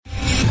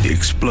The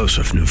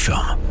explosive new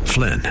film,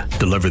 Flynn,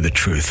 deliver the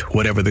truth,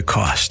 whatever the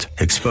cost,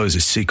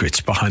 exposes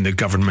secrets behind the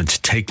government's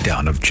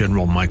takedown of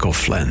General Michael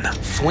Flynn.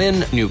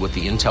 Flynn knew what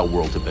the intel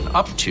world had been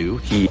up to.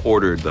 He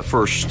ordered the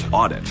first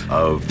audit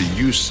of the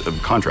use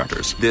of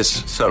contractors.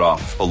 This set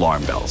off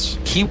alarm bells.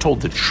 He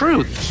told the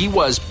truth. He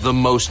was the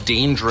most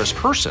dangerous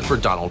person for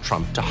Donald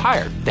Trump to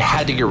hire. They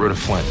had to get rid of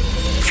Flynn.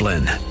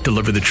 Flynn,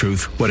 deliver the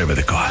truth, whatever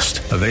the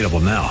cost. Available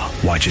now.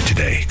 Watch it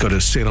today. Go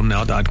to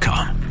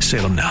salemnow.com.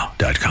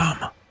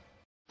 salemnow.com.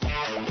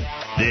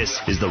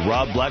 This is the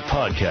Rob Black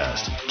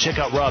Podcast. Check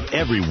out Rob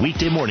every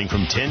weekday morning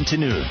from 10 to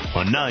noon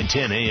on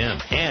 910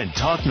 a.m. and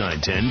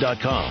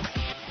talk910.com.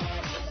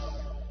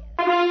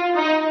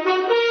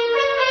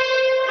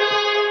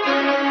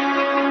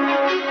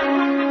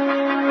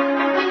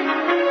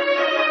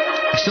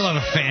 I still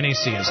have a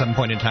fantasy at some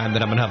point in time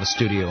that I'm going to have a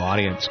studio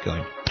audience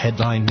going,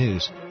 headline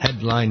news,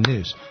 headline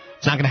news.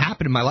 It's not going to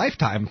happen in my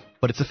lifetime,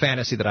 but it's a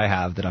fantasy that I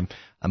have that I'm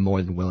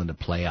more than willing to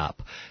play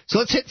up. So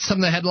let's hit some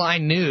of the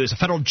headline news. A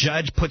federal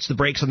judge puts the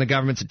brakes on the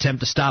government's attempt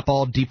to stop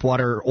all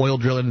deepwater oil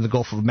drilling in the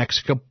Gulf of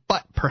Mexico,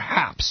 but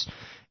perhaps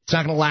it's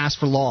not going to last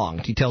for long.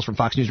 Details from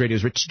Fox News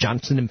Radio's Rich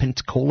Johnson in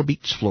Pensacola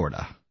Beach,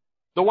 Florida.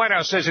 The White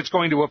House says it's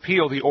going to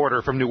appeal the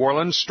order from New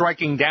Orleans,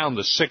 striking down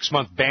the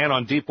 6-month ban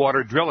on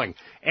deepwater drilling.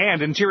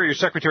 And Interior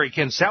Secretary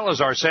Ken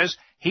Salazar says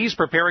he's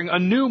preparing a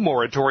new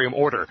moratorium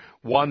order,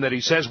 one that he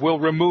says will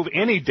remove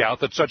any doubt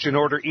that such an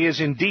order is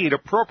indeed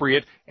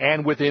appropriate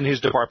and within his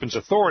department's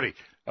authority.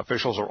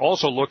 Officials are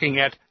also looking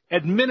at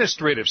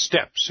administrative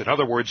steps, in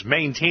other words,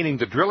 maintaining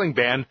the drilling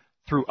ban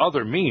through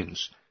other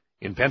means.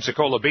 In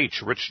Pensacola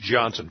Beach, Rich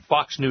Johnson,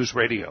 Fox News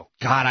Radio.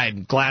 God,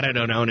 I'm glad I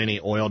don't own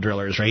any oil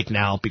drillers right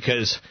now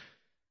because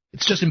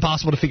it's just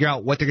impossible to figure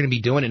out what they're going to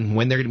be doing and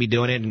when they're going to be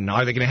doing it, and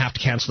are they going to have to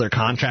cancel their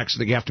contracts, so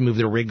they have to move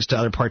their rigs to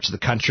other parts of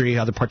the country,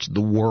 other parts of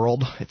the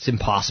world. It's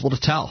impossible to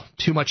tell.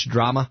 Too much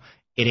drama.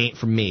 It ain't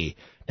for me.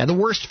 Now, the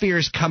worst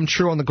fears come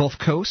true on the Gulf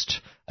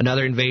Coast.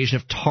 Another invasion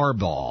of tar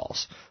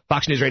balls.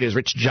 Fox News Radio's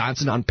Rich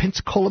Johnson on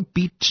Pensacola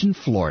Beach in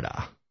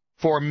Florida.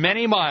 For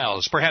many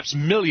miles, perhaps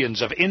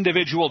millions of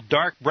individual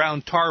dark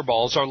brown tar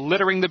balls are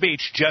littering the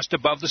beach just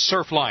above the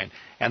surf line,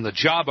 and the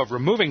job of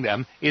removing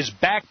them is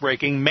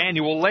backbreaking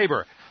manual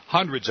labor.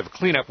 Hundreds of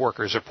cleanup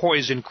workers are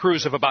poised in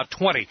crews of about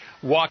 20,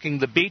 walking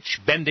the beach,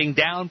 bending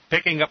down,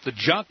 picking up the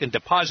junk, and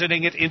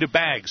depositing it into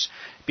bags.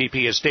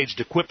 BP has staged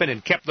equipment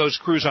and kept those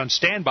crews on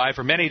standby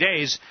for many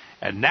days,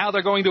 and now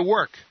they're going to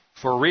work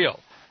for real.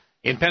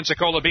 In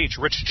Pensacola Beach,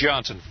 Rich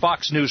Johnson,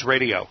 Fox News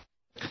Radio.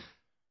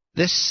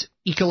 This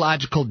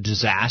ecological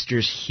disaster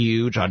is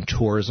huge on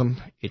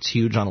tourism. It's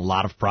huge on a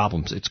lot of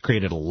problems. It's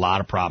created a lot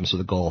of problems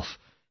with the Gulf.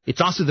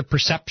 It's also the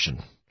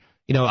perception.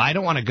 You know, I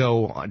don't want to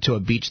go to a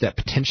beach that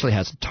potentially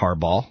has a tar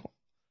ball.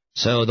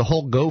 So the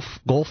whole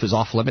Gulf is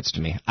off limits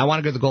to me. I want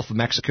to go to the Gulf of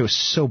Mexico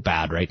so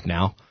bad right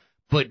now.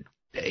 But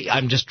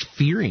I'm just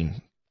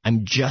fearing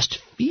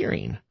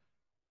that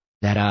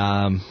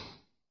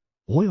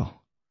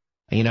oil.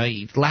 You know,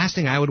 the last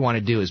thing I would want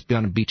to do is be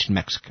on a beach in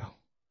Mexico.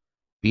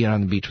 Be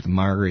on the beach with a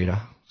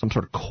margarita, some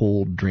sort of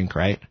cold drink,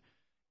 right?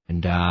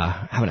 And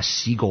having a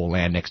seagull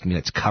land next to me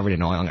that's covered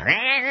in oil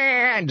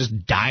and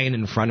just dying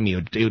in front of me.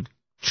 It would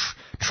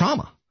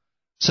trauma.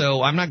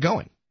 So I'm not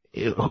going.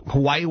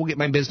 Hawaii will get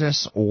my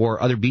business,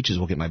 or other beaches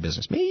will get my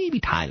business. Maybe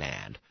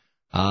Thailand.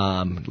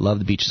 Love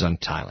the beaches on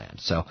Thailand.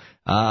 So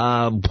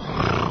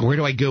where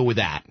do I go with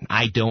that?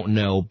 I don't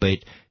know, but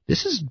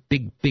this is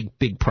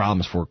big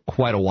problems for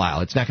quite a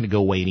while. It's not going to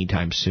go away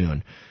anytime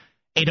soon.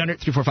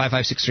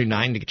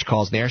 800-345-5639 to get your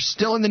calls there.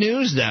 Still in the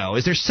news, though.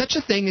 Is there such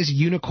a thing as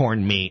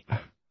unicorn meat?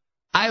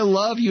 I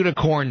love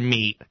unicorn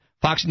meat.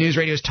 Fox News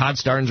Radio's Todd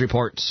Starnes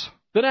reports.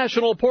 The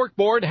National Pork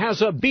Board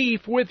has a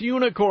beef with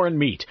unicorn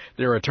meat.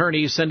 Their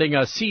attorneys sending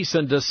a cease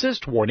and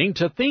desist warning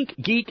to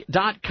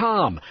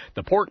ThinkGeek.com.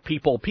 The pork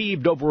people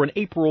peeved over an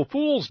April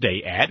Fool's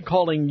Day ad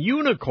calling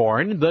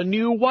unicorn the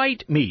new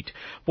white meat.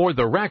 For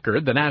the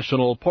record, the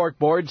National Pork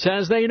Board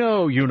says they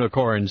know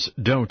unicorns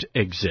don't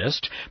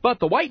exist, but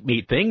the white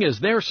meat thing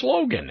is their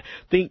slogan.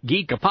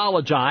 ThinkGeek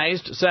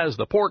apologized, says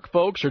the pork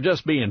folks are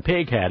just being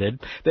pig-headed.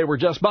 They were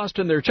just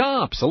busting their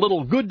chops. A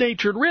little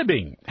good-natured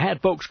ribbing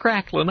had folks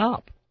crackling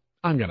up.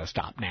 I'm going to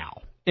stop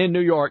now. In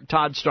New York,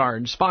 Todd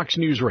Starnes, Fox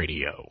News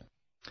Radio.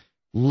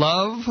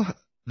 Love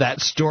that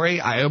story.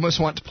 I almost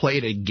want to play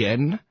it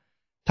again.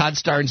 Todd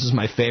Starnes is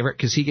my favorite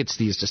because he gets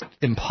these just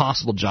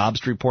impossible jobs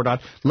to report on.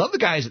 Love the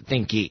guys at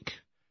ThinkGeek.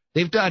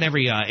 They've done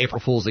every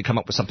April Fool's. They come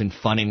up with something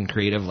fun and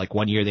creative. Like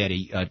one year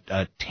they had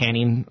a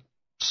tanning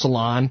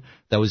salon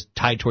that was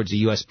tied towards a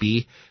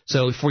USB.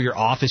 So for your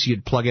office,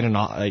 you'd plug in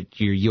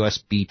your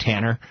USB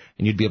tanner,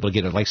 and you'd be able to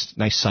get a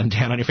nice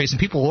suntan on your face, and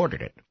people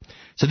ordered it.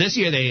 So this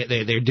year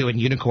they're doing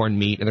unicorn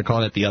meat, and they're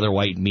calling it the other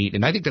white meat,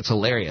 and I think that's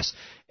hilarious.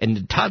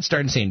 And Todd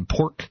started saying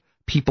pork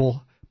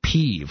people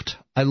peeved.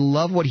 I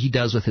love what he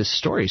does with his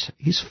stories.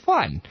 He's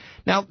fun.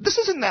 Now, this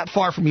isn't that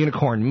far from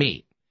unicorn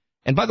meat.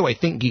 And by the way,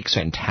 ThinkGeek's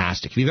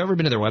fantastic. If you've ever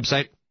been to their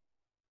website,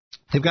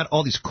 they've got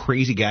all these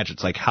crazy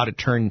gadgets like how to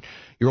turn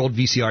your old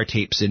VCR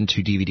tapes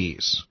into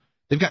DVDs.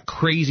 They've got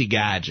crazy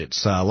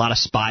gadgets, a lot of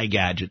spy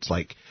gadgets,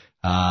 like,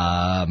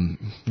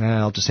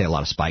 I'll just say a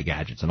lot of spy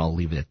gadgets, and I'll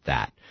leave it at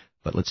that.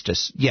 But let's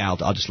just,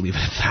 I'll just leave it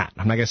at that.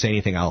 I'm not going to say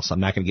anything else. I'm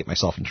not going to get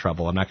myself in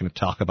trouble. I'm not going to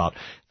talk about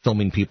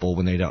filming people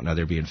when they don't know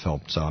they're being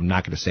filmed. So I'm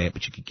not going to say it,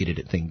 but you could get it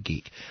at Think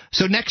Geek.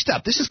 So next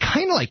up, this is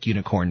kind of like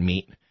unicorn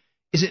meat.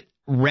 Is it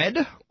red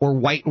or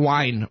white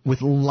wine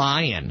with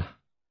lion?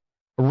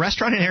 A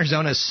restaurant in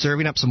Arizona is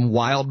serving up some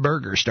wild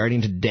burgers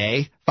starting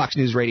today. Fox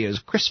News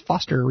Radio's Chris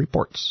Foster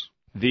reports.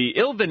 The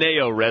Il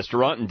Vineo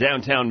restaurant in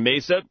downtown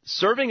Mesa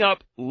serving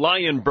up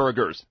lion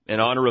burgers in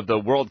honor of the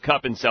World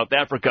Cup in South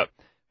Africa.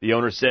 The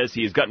owner says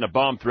he has gotten a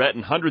bomb threat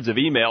and hundreds of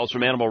emails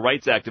from animal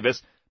rights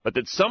activists, but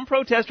that some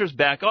protesters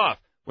back off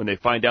when they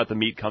find out the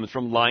meat comes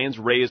from lions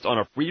raised on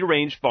a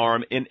free-range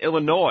farm in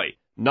Illinois,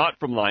 not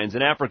from lions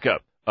in Africa.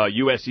 A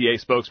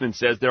USDA spokesman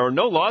says there are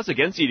no laws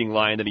against eating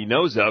lion that he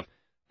knows of.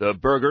 The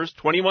burgers,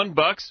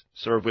 $21,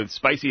 served with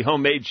spicy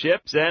homemade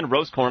chips and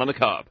roast corn on the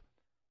cob.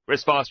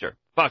 Chris Foster,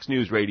 Fox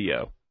News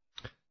Radio.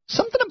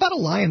 Something about a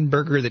lion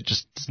burger that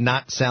just does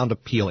not sound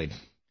appealing.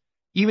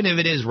 Even if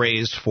it is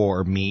raised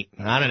for meat,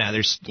 I don't know.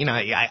 There's,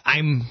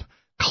 I'm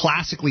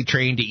classically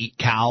trained to eat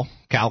cow,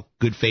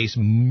 good face,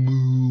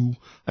 moo.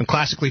 I'm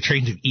classically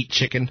trained to eat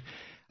chicken.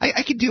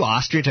 I could do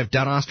ostrich. I've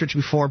done ostrich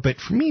before, but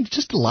for me,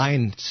 just a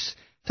lion, it's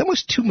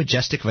almost too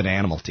majestic of an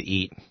animal to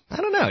eat. I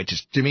don't know.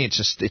 To me,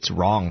 it's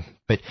wrong.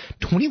 But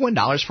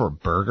 $21 for a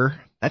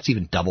burger, that's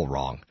even double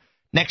wrong.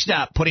 Next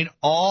up, putting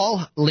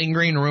all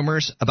lingering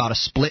rumors about a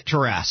split to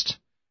rest.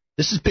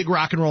 This is big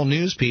rock and roll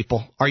news,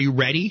 people. Are you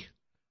ready?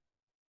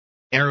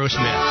 Aerosmith.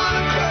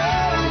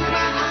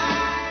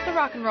 The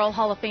Rock and Roll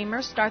Hall of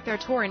Famers start their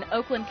tour in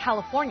Oakland,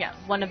 California,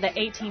 one of the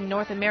 18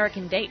 North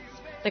American dates.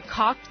 The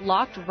Cocked,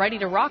 Locked, Ready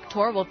to Rock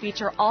tour will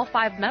feature all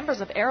 5 members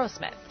of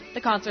Aerosmith.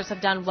 The concerts have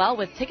done well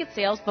with ticket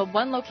sales, but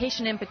one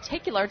location in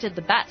particular did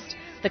the best.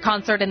 The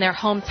concert in their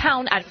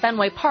hometown at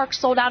Fenway Park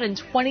sold out in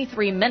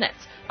 23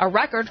 minutes, a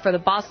record for the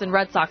Boston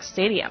Red Sox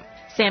Stadium.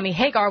 Sammy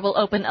Hagar will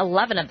open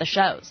 11 of the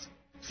shows.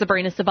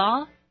 Sabrina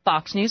Sabah,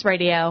 Fox News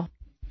Radio.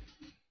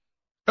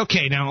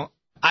 Okay, now,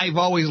 I've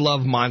always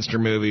loved monster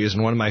movies,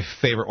 and one of my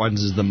favorite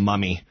ones is The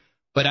Mummy.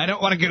 But I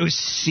don't want to go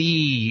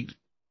see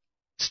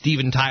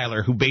Steven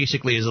Tyler, who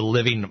basically is a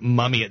living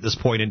mummy at this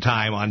point in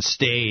time, on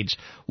stage,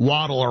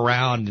 waddle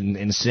around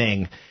and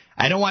sing.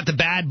 I don't want the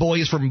bad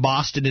boys from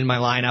Boston in my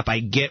lineup. I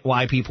get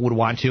why people would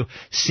want to.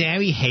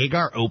 Sammy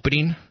Hagar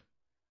opening?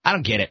 I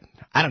don't get it.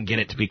 I don't get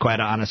it, to be quite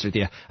honest with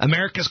you.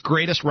 America's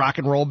greatest rock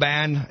and roll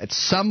band, at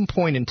some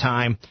point in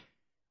time,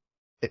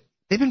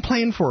 they've been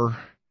playing for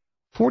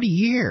 40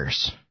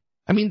 years.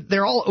 I mean,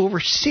 they're all over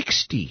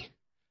 60.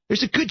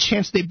 There's a good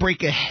chance they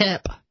break a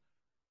hip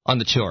on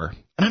the tour.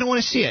 And I don't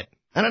want to see it.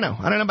 I don't know.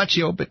 I don't know about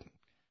you, but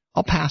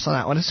I'll pass on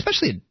that one.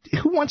 Especially,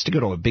 who wants to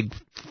go to a big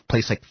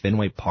place like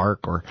Fenway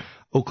Park or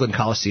Oakland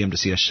Coliseum to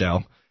see a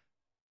show?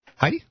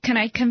 Heidi? Can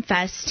I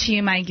confess to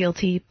you my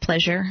guilty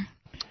pleasure?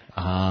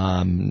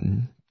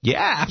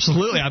 Yeah,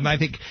 absolutely. I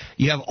think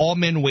you have all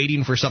men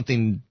waiting for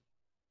something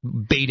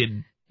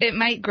baited. It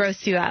might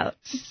gross you out.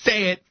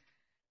 Say it.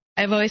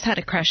 I've always had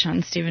a crush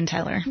on Steven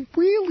Tyler.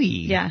 Really?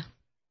 Yeah.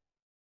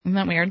 Isn't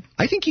that weird?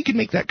 I think you could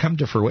make that come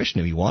to fruition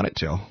if you want it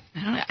to.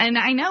 I don't know. And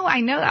I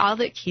know all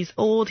that he's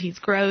old, he's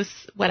gross,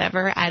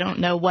 whatever. I don't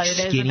know what it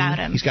is about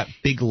him. He's got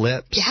big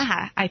lips.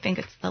 Yeah, I think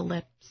it's the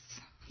lips.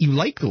 You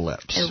like the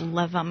lips? I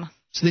love them.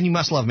 So then you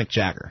must love Mick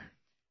Jagger.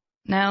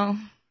 No.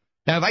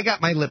 Now, if I got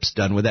my lips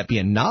done, would that be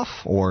enough,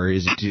 or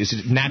is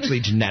it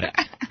naturally genetic?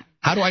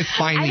 How do I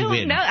finally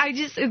win? I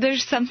don't know.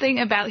 There's something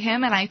about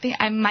him, and I think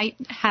I might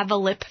have a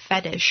lip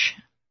fetish.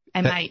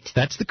 I might.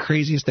 That's the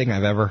craziest thing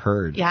I've ever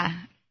heard. Yeah.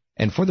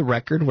 And for the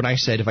record, when I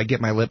said, if I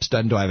get my lips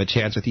done, do I have a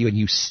chance with you, and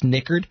you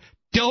snickered,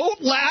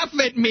 don't laugh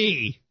at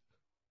me.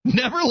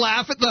 Never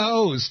laugh at the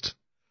host.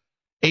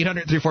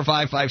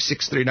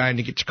 800-345-5639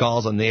 to get your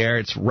calls on the air.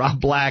 It's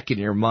Rob Black and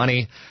your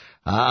money.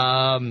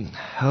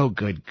 Oh,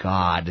 good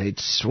God.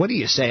 What do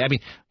you say? I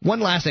mean, one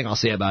last thing I'll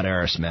say about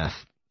Aerosmith.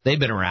 They've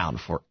been around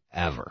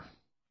forever.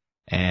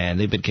 And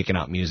they've been kicking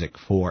out music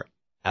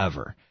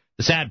forever.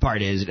 The sad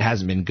part is it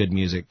hasn't been good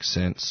music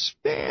since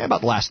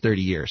about the last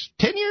 30 years.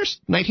 10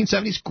 years?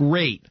 1970s?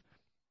 Great.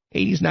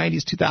 80s,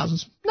 90s,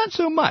 2000s? Not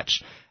so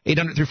much.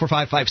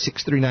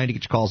 800-345-5639 to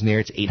get your calls in the air.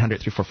 It's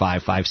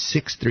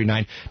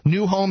 800-345-5639.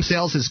 New home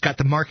sales has got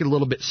the market a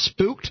little bit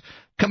spooked.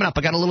 Coming up,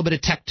 I got a little bit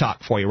of tech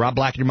talk for you. Rob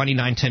Black and your money,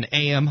 9:10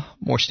 a.m.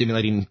 More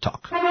stimulating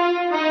talk.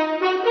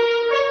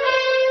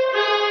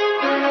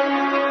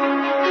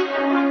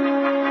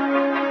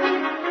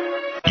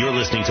 You're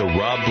listening to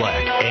Rob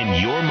Black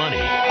and your money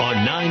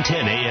on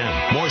 9:10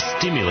 a.m. More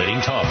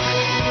stimulating talk.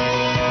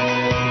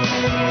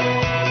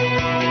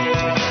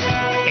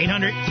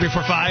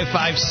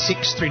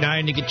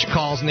 800-345-5639 to get your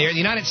calls in the air. The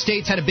United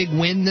States had a big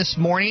win this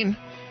morning.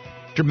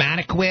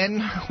 Dramatic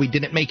win. We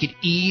didn't make it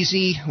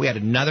easy. We had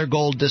another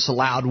goal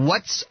disallowed.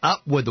 What's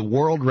up with the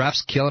world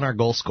refs killing our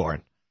goal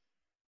scoring?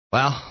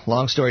 Well,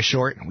 long story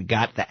short, we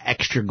got the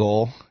extra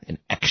goal in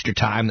extra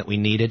time that we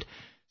needed.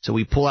 So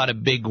we pull out a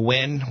big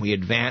win. We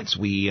advance.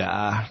 We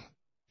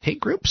Hey,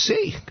 Group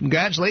C,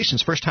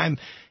 congratulations. First time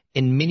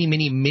in many,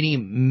 many, many,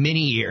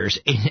 many years,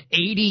 in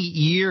 80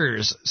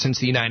 years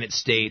since the United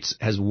States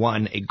has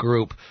won a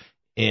group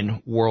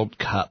in World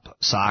Cup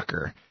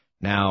soccer.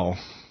 Now,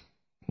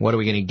 what are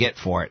we going to get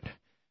for it?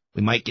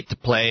 We might get to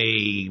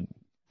play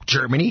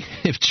Germany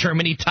if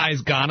Germany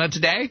ties Ghana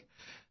today.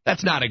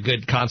 That's not a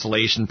good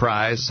consolation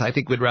prize. I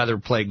think we'd rather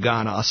play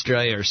Ghana,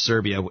 Australia, or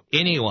Serbia,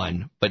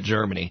 anyone but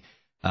Germany.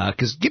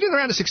 Because getting to the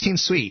round of 16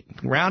 is sweet.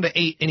 Round of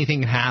 8, anything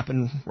can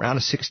happen. Round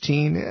of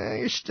 16,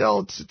 you're still,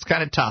 it's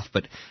kind of tough,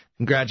 but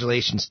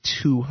congratulations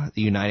to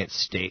the United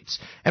States.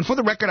 And for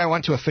the record, I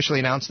want to officially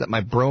announce that my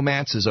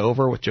bromance is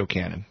over with Joe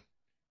Cannon.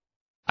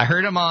 I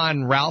heard him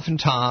on Ralph and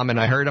Tom, and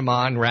I heard him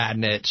on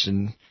Radnich,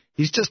 and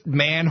he's just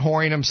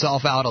man-whoring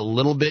himself out a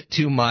little bit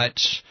too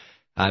much.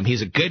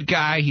 He's a good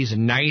guy. He's a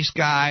nice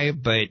guy,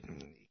 but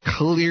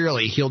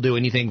clearly he'll do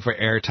anything for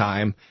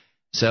airtime.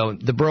 So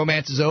the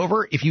bromance is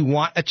over. If you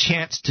want a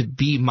chance to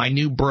be my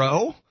new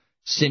bro,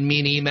 send me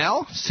an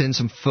email, send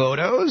some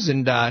photos,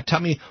 and tell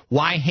me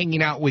why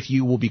hanging out with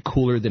you will be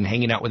cooler than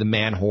hanging out with a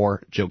man whore,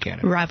 Joe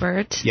Cannon.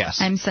 Robert. Yes.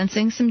 I'm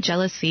sensing some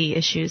jealousy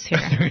issues here.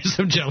 There is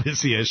some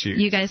jealousy issues.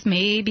 You guys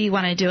maybe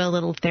want to do a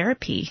little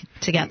therapy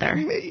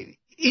together.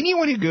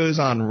 Anyone who goes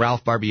on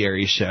Ralph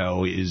Barbieri's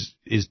show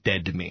is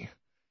dead to me.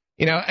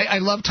 You know, I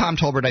love Tom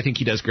Tolbert. I think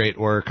he does great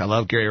work. I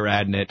love Gary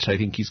Radnich. I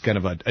think he's kind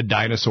of a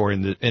dinosaur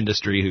in the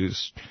industry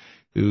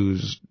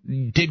who's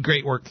did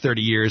great work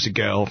 30 years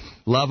ago.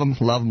 Love him,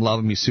 love him, love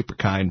him. He's super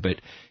kind.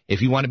 But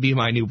if you want to be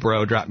my new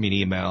bro, drop me an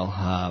email,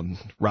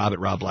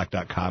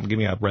 rob@robblack.com. Give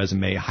me a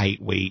resume, height,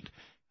 weight,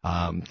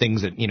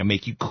 things that,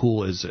 make you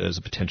cool as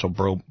a potential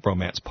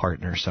bromance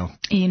partner. So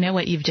you know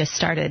what you've just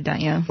started,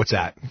 don't you? What's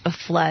that? A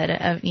flood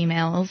of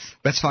emails.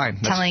 That's fine.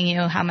 Telling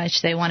you how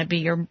much they want to be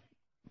your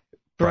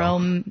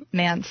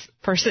bromance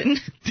person.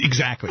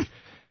 Exactly.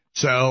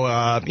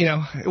 So,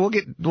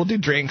 we'll do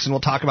drinks and we'll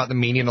talk about the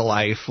meaning of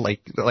life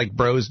like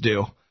bros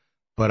do.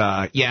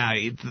 But,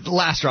 the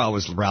last straw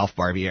was Ralph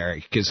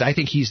Barbieri because I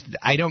think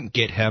I don't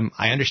get him.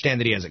 I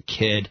understand that he has a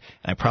kid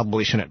and I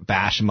probably shouldn't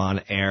bash him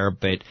on air.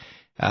 But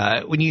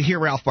when you hear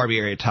Ralph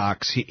Barbieri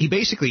talks, he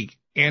basically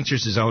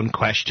answers his own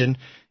question.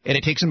 And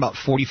it takes him about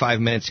 45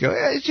 minutes to go,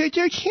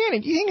 Joe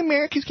Cannon, do you think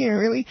America's going to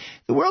really,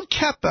 the World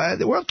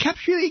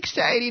Cup's really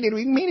exciting and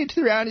we made it to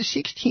the round of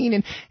 16.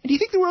 And do you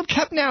think the World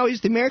Cup now is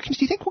the Americans,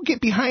 do you think we'll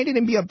get behind it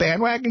and be a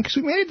bandwagon? Because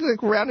we made it to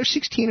the round of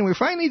 16 and we're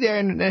finally there.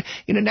 And,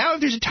 now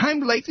if there's a time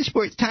to like the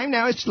sport, it's time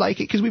now is to like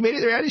it because we made it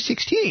to the round of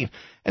 16. And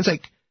it's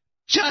like,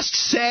 just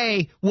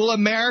say, will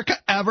America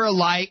ever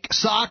like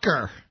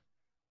soccer?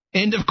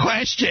 End of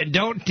question.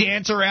 Don't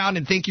dance around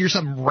and think you're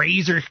some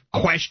razor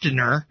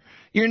questioner.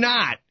 You're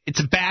not. It's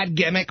a bad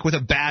gimmick with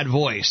a bad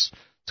voice.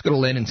 Let's go to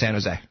Lynn in San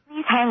Jose.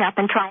 Please hang up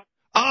and try.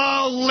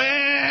 Oh,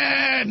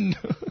 Lynn!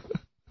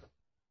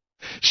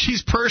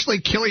 She's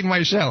personally killing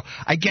my show.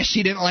 I guess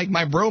she didn't like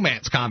my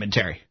bromance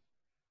commentary.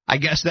 I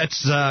guess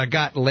that's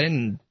got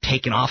Lynn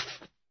taken off.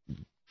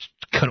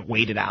 Couldn't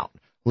wait it out.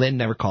 Lynn,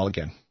 never call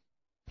again.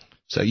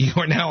 So you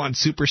are now on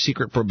super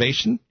secret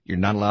probation. You're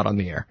not allowed on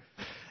the air.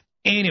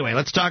 Anyway,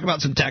 let's talk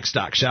about some tech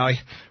stock, shall we?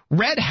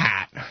 Red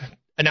Hat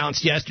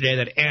announced yesterday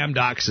that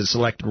Amdocs has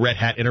selected Red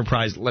Hat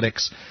Enterprise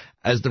Linux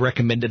as the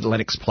recommended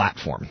Linux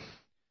platform.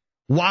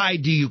 Why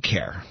do you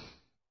care?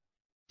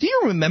 Do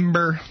you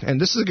remember, and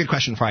this is a good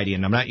question for Heidi,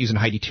 and I'm not using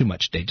Heidi too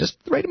much today,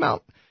 just the right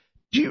amount.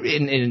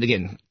 And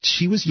again,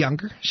 she was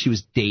younger, she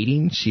was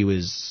dating, she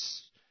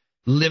was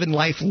living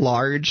life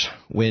large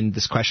when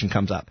this question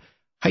comes up.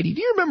 Heidi,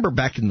 do you remember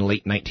back in the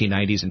late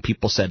 1990s and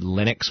people said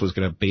Linux was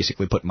going to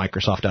basically put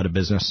Microsoft out of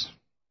business?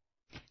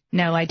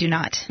 No, I do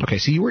not. Okay,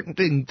 so you weren't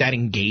that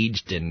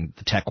engaged in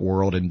the tech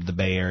world in the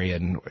Bay Area,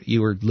 and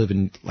you were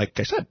living, like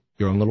I said,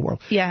 your own little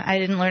world. Yeah, I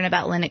didn't learn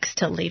about Linux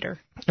till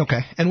later. Okay,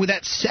 and with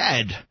that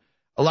said,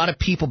 a lot of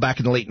people back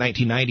in the late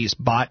 1990s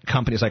bought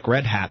companies like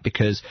Red Hat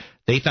because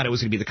they thought it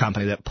was going to be the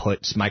company that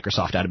puts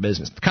Microsoft out of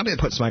business. The company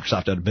that puts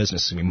Microsoft out of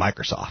business is going to be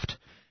Microsoft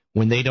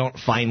when they don't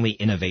finally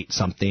innovate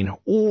something,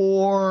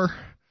 or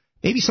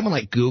maybe someone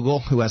like Google,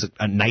 who has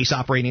a nice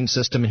operating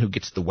system and who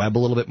gets the web a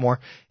little bit more.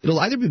 It'll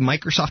either be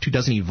Microsoft, who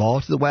doesn't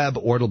evolve to the web,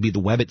 or it'll be the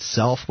web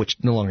itself, which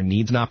no longer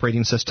needs an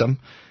operating system.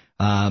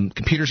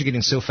 Computers are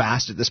getting so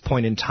fast at this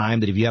point in time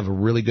that if you have a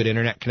really good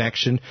internet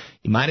connection,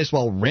 you might as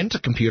well rent a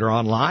computer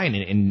online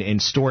and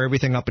store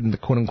everything up in the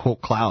quote-unquote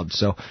cloud.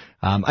 So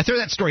I throw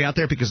that story out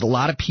there because a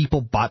lot of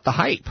people bought the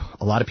hype.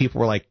 A lot of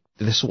people were like,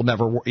 this will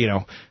never work.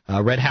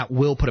 Red Hat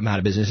will put them out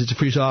of business. It's a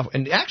free software.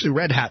 And actually,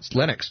 Red Hat's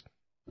Linux.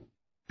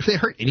 If they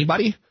hurt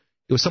anybody,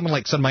 it was someone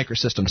like Sun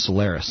Microsystems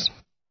Solaris.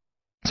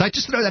 So I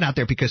just throw that out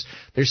there because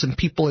there's some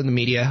people in the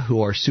media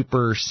who are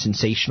super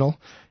sensational,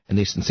 and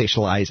they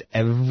sensationalize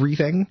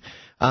everything.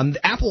 The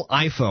Apple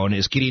iPhone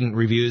is getting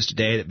reviews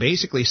today that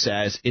basically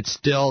says it's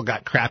still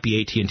got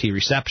crappy AT&T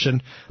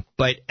reception,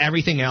 but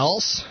everything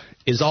else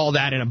is all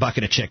that in a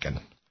bucket of chicken.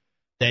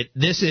 That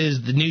this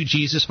is the new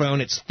Jesus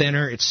phone. It's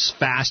thinner, it's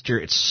faster,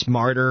 it's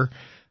smarter.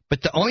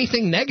 But the only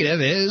thing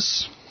negative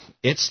is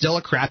it's still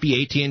a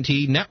crappy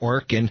AT&T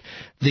network. And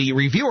the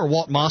reviewer,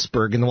 Walt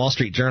Mossberg, in the Wall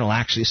Street Journal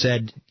actually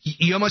said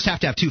you almost have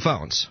to have two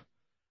phones.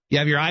 You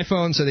have your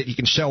iPhone so that you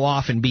can show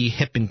off and be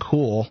hip and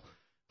cool,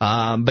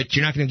 but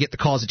you're not going to get the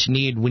calls that you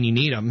need when you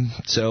need them.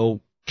 So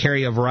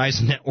carry a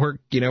Verizon network,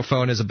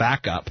 phone as a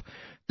backup.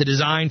 The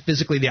design,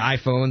 physically, the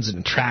iPhone's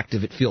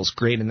attractive. It feels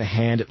great in the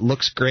hand. It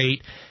looks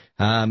great.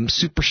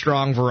 Super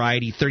strong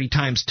variety, 30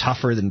 times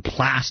tougher than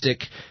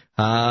plastic.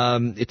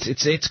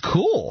 It's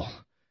cool.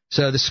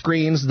 So the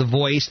screens, the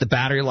voice, the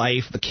battery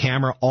life, the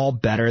camera, all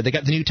better. They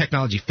got the new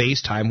technology,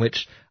 FaceTime,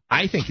 which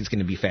I think is going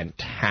to be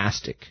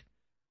fantastic.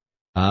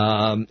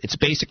 It's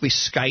basically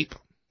Skype.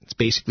 It's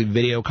basically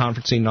video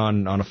conferencing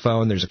on a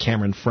phone. There's a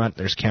camera in front.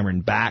 There's a camera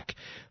in back.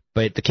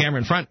 But the camera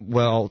in front,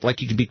 well,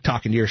 like you could be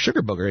talking to your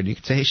sugar booger, and you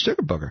could say, hey,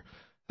 sugar booger.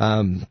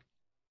 I'm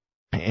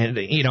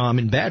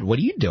in bed. What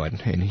are you doing?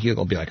 And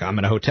he'll be like, I'm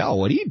in a hotel.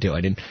 What are you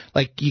doing? And,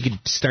 you could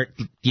start,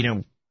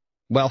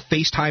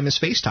 FaceTime is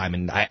FaceTime.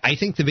 And I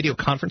think the video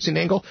conferencing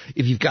angle,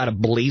 if you've got a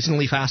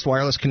blazingly fast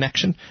wireless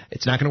connection,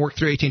 it's not going to work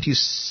through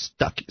AT&T's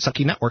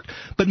sucky network.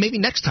 But maybe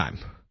next time.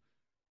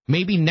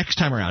 Maybe next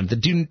time around.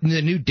 The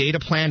new data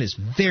plan is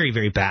very,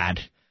 very bad.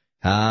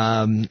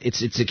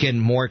 It's again,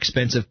 more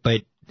expensive,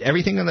 but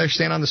everything that they're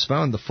saying on this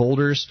phone, the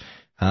folders,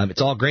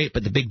 it's all great.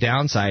 But the big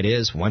downside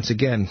is, once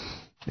again,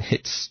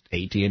 it's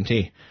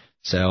AT&T.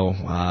 So,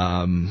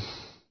 I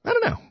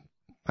don't know.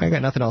 I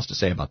got nothing else to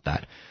say about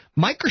that.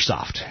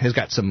 Microsoft has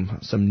got some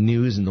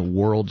news in the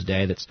world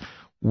today that's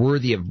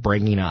worthy of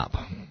bringing up.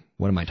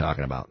 What am I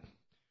talking about?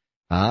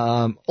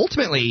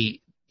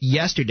 Ultimately,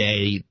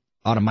 yesterday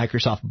on a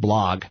Microsoft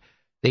blog,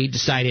 they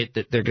decided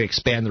that they're going to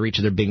expand the reach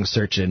of their Bing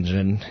search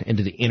engine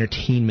into the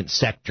entertainment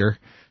sector.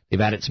 They've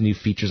added some new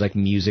features like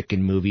music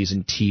and movies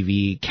and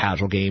TV,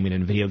 casual gaming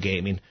and video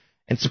gaming.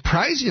 And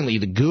surprisingly,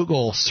 the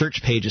Google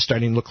search page is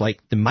starting to look like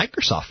the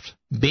Microsoft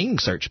Bing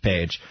search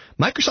page.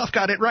 Microsoft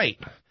got it right.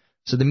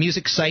 So the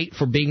music site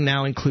for Bing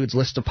now includes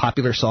lists of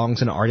popular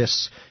songs and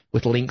artists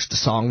with links to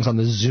songs on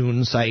the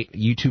Zune site,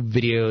 YouTube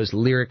videos,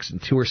 lyrics,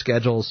 and tour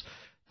schedules.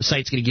 The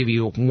site's going to give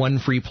you one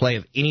free play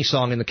of any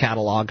song in the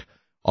catalog,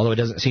 although it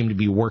doesn't seem to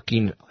be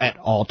working at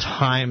all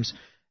times.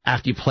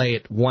 After you play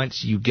it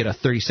once, you get a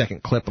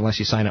 30-second clip unless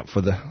you sign up for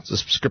the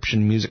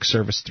subscription music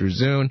service through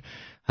Zune.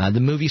 The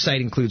movie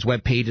site includes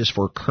web pages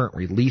for current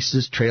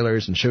releases,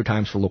 trailers, and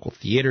showtimes for local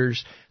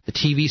theaters. The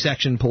TV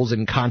section pulls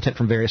in content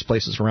from various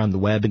places around the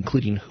web,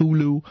 including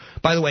Hulu.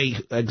 By the way,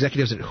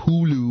 executives at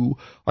Hulu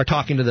are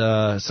talking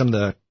to some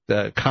of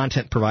the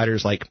content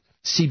providers like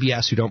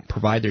CBS who don't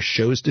provide their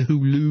shows to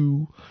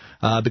Hulu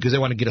because they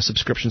want to get a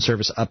subscription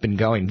service up and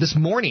going. This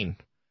morning,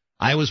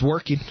 I was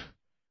working,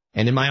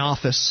 and in my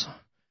office,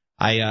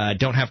 I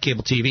don't have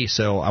cable TV,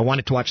 so I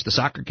wanted to watch the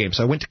soccer game.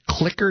 So I went to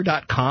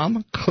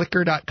Clicker.com,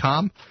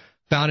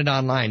 found it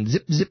online,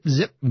 zip, zip,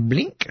 zip,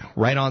 blink,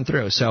 right on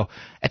through. So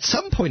at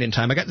some point in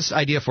time, I got this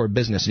idea for a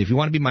business, and if you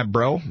want to be my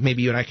bro,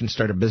 maybe you and I can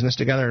start a business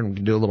together and we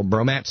can do a little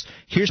bromance.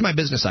 Here's my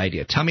business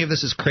idea. Tell me if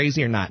this is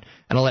crazy or not,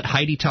 and I'll let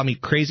Heidi tell me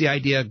crazy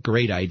idea,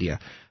 great idea.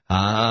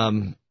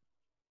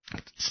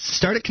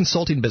 Start a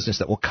consulting business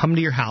that will come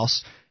to your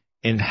house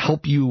and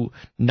help you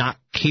knock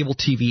cable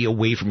TV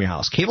away from your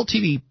house. Cable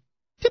TV,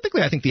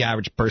 typically, I think the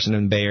average person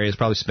in the Bay Area is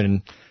probably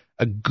spending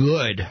a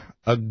good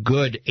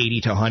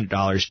 $80 to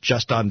 $100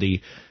 just on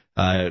the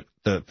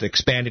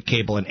expanded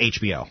cable and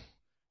HBO.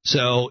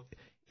 So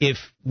if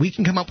we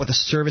can come up with a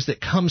service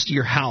that comes to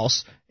your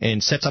house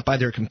and sets up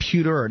either a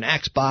computer or an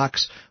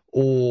Xbox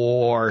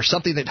or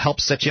something that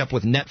helps set you up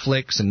with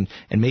Netflix and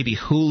maybe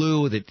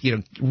Hulu,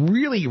 that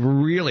really,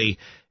 really,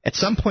 at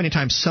some point in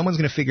time, someone's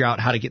going to figure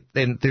out how to get.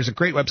 And there's a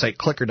great website,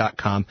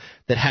 Clicker.com,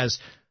 that has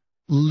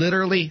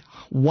literally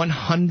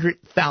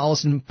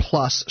 100,000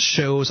 plus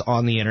shows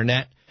on the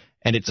internet,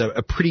 and it's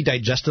a pretty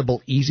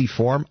digestible, easy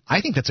form.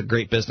 I think that's a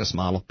great business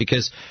model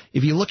because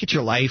if you look at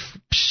your life,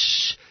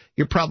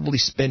 you're probably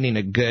spending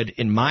a good,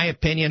 in my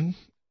opinion,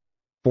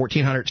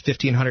 $1,400,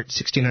 $1,500,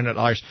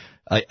 $1,600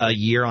 a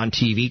year on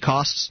TV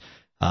costs.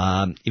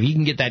 If you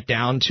can get that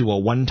down to a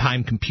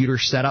one-time computer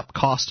setup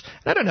cost,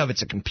 and I don't know if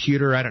it's a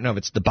computer, I don't know if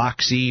it's the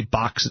Boxee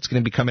box that's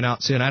going to be coming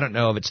out soon, I don't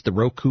know if it's the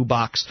Roku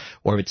box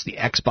or if it's the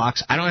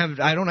Xbox. I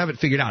don't have it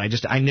figured out.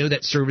 I know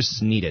that service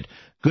is needed.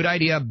 Good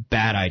idea,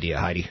 bad idea,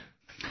 Heidi.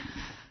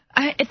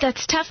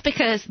 That's tough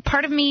because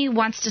part of me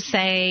wants to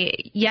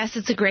say yes,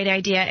 it's a great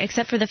idea,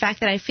 except for the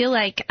fact that I feel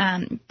like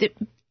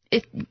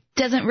it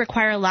doesn't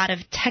require a lot of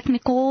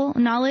technical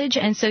knowledge,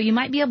 and so you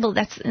might be able.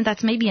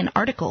 That's maybe an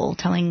article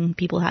telling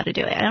people how to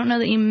do it. I don't know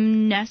that you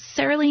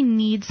necessarily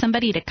need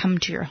somebody to come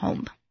to your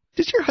home.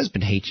 Does your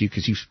husband hate you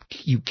because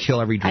you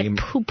kill every dream?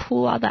 I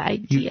poo-poo all the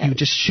ideas. You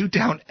just shoot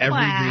down every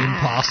dream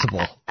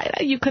possible.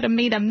 You could have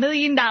made $1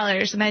 million,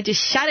 and I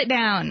just shot it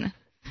down.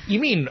 You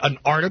mean an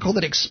article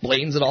that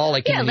explains it all,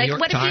 like in the New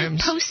York Times? Yeah, like what if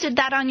you posted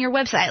that on your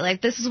website?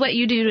 Like, this is what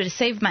you do to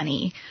save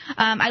money.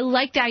 I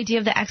like the idea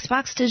of the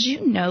Xbox. Did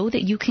you know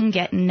that you can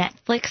get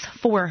Netflix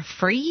for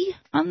free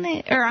on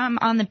the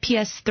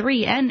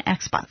PS3 and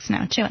Xbox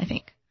now, too, I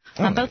think?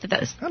 on both of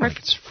those. I don't think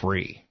it's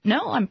free.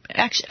 No,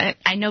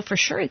 I know for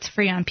sure it's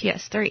free on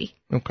PS3.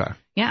 Okay.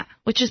 Yeah,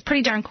 which is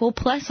pretty darn cool,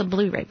 plus a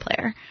Blu-ray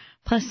player,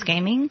 plus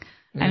gaming.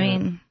 Yeah. I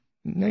mean...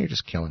 No, you're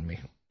just killing me.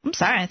 I'm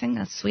sorry, I think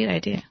that's a sweet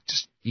idea.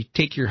 Just you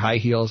take your high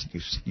heels,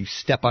 you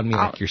step on me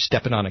like you're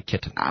stepping on a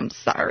kitten. I'm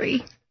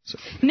sorry.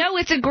 No,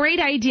 it's a great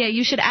idea.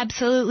 You should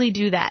absolutely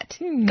do that.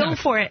 Go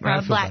for it,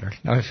 Rob Black.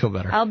 Now I feel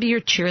better. I'll be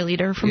your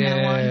cheerleader from now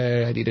on.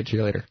 Yeah, I need a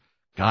cheerleader.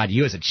 God,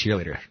 you as a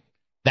cheerleader.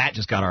 That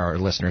just got our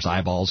listeners'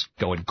 eyeballs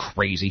going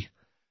crazy.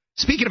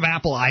 Speaking of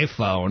Apple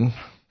iPhone,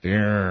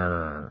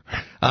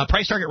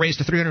 price target raised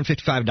to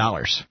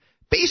 $355,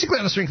 basically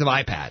on the strength of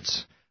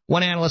iPads.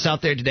 One analyst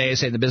out there today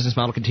is saying the business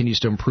model continues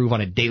to improve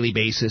on a daily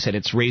basis, and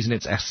it's raising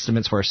its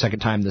estimates for a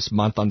second time this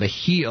month on the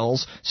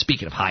heels,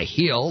 speaking of high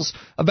heels,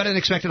 of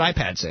better-than-expected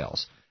iPad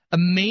sales.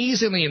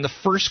 Amazingly, in the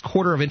first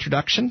quarter of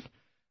introduction,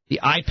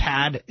 the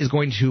iPad is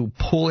going to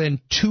pull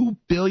in $2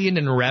 billion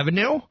in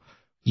revenue,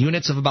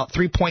 units of about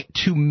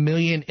 3.2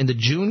 million in the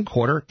June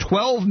quarter,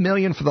 12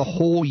 million for the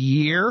whole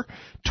year,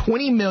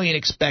 20 million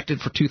expected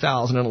for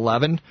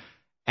 2011,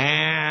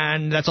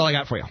 and that's all I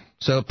got for you.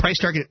 So price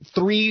target at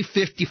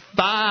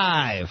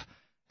 $355,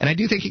 and I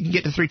do think you can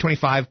get to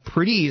 $325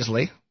 pretty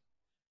easily.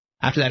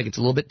 After that, it gets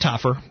a little bit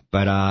tougher,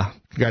 but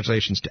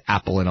congratulations to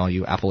Apple and all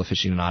you Apple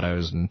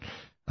aficionados, and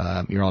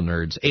you're all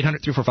nerds.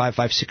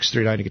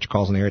 800-345-5639 to get your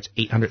calls on the air. It's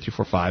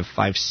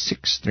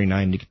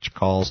 800-345-5639 to get your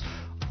calls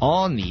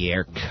on the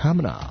air.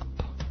 Coming up,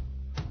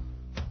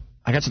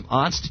 I got some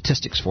odd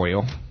statistics for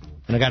you.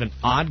 And I got an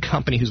odd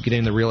company who's getting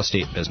in the real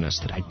estate business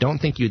that I don't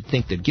think you'd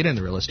think they'd get in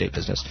the real estate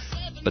business,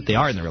 but they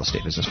are in the real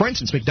estate business. For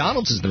instance,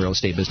 McDonald's is in the real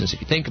estate business,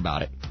 if you think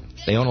about it.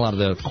 They own a lot of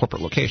the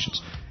corporate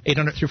locations.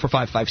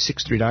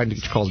 800-345-5639 to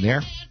get your calls in the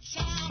air.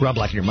 Rob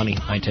Black and Your Money,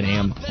 9:10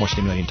 a.m. More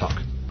stimulating talk.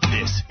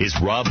 This is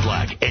Rob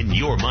Black and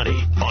Your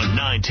Money on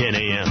 9:10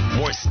 a.m.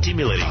 More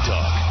stimulating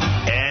talk.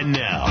 And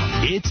now,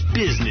 it's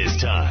business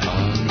time.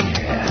 Oh,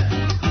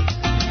 yeah.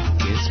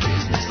 It's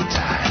business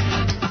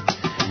time.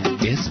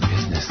 It's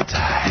business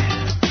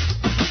time.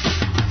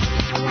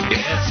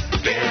 It's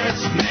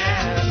business.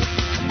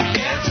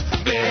 It's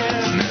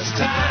business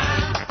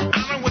time. I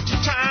don't know what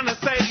you're trying to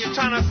say. You're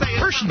trying to say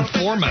first and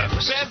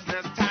foremost,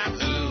 business time.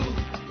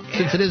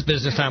 Since it is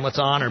business time, let's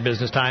honor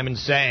business time and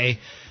say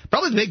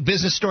probably the big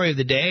business story of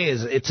the day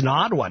is it's an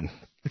odd one.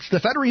 It's the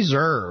Federal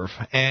Reserve.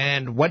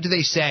 And what do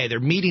they say? They're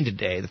meeting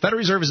today. The Federal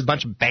Reserve is a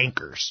bunch of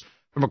bankers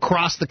from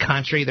across the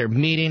country. They're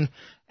meeting.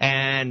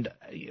 And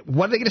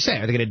what are they going to say?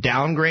 Are they going to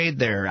downgrade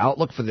their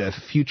outlook for the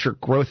future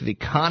growth of the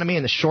economy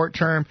in the short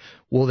term?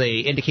 Will they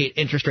indicate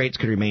interest rates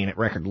could remain at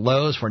record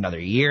lows for another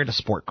year to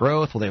support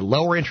growth? Will they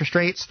lower interest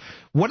rates?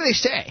 What do they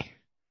say?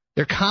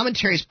 Their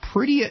commentary is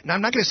pretty,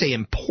 I'm not going to say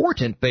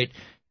important, but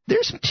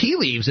there's some tea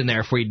leaves in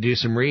there for you to do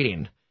some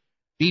reading.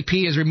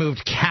 BP has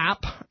removed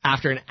cap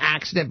after an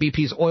accident.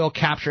 BP's oil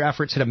capture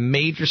efforts hit a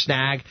major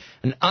snag.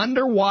 An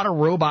underwater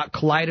robot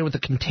collided with a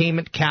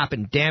containment cap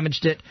and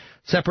damaged it.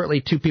 Separately,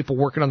 2 people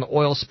working on the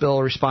oil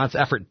spill response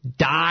effort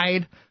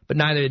died, but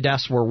neither of the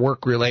deaths were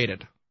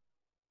work-related.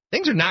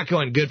 Things are not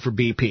going good for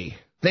BP.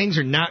 Things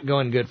are not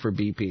going good for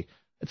BP.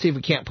 Let's see if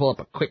we can't pull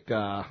up a quick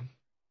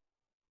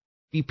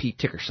BP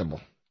ticker symbol.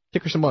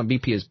 Ticker symbol on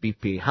BP is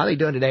BP. How are they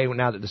doing today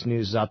now that this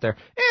news is out there?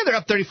 They're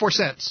up 34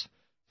 cents.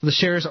 So the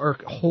shares are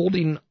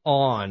holding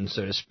on,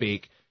 so to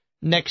speak.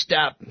 Next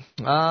up,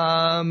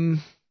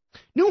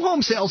 new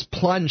home sales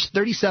plunged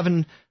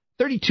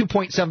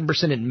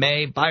 32.7% in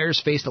May. Buyers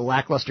faced a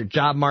lackluster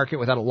job market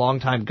without a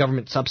long-time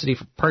government subsidy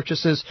for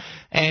purchases,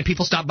 and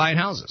people stopped buying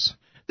houses.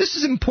 This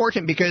is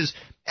important because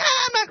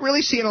I'm not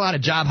really seeing a lot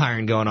of job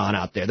hiring going on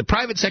out there. The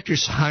private sector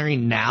is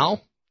hiring now,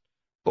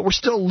 but we're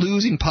still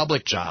losing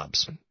public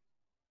jobs.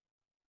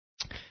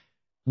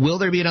 Will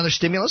there be another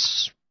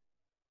stimulus?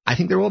 I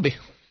think there will be.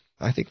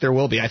 I think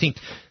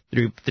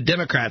the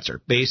Democrats are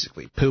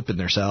basically pooping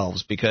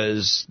themselves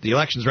because the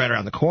election's right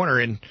around the corner,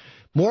 and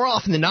more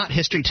often than not,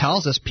 history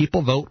tells us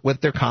people vote with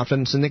their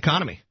confidence in the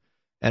economy.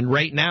 And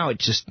right now,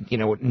 it's just,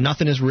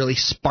 nothing is really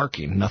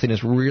sparking. Nothing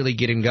is really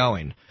getting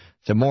going.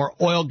 So more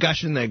oil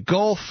gushing in the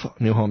Gulf.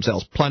 New home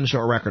sales plunged to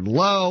a record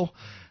low.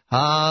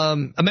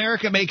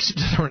 America makes it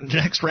to the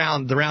next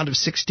round, the round of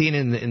 16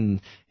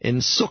 in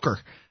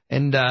Sukkot.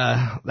 And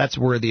that's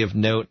worthy of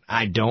note.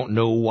 I don't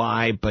know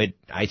why, but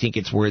I think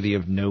it's worthy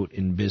of note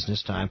in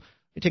business time.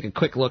 Let me take a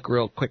quick look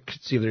real quick,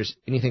 see if there's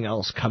anything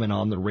else coming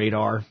on the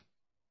radar.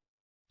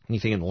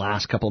 Anything in the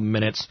last couple of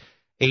minutes.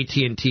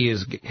 AT&T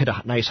has hit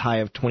a nice high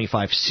of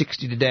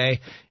 $25.60 today,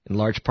 in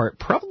large part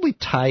probably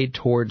tied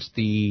towards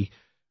the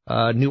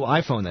new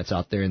iPhone that's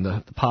out there and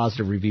the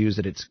positive reviews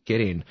that it's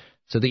getting.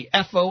 So the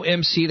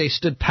FOMC, they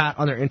stood pat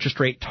on their interest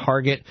rate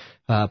target.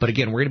 But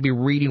again, we're going to be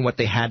reading what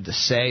they had to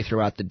say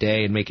throughout the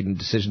day and making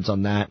decisions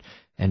on that.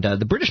 And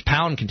the British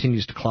pound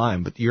continues to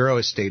climb, but the euro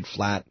has stayed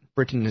flat.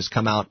 Britain has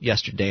come out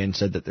yesterday and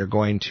said that they're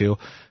going to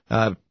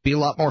be a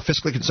lot more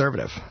fiscally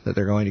conservative, that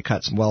they're going to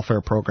cut some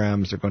welfare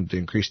programs, they're going to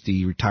increase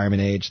the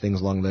retirement age,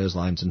 things along those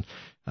lines.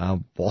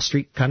 And Wall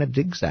Street kind of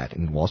digs that,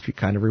 and Wall Street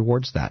kind of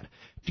rewards that.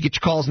 To get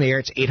your calls in the air,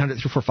 it's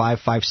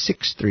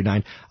 800-345-5639.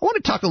 I want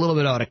to talk a little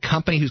bit about a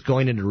company who's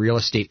going into real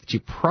estate that you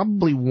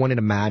probably wouldn't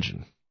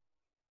imagine.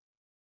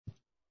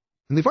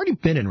 And they've already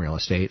been in real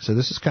estate, so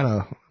this is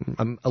kind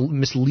of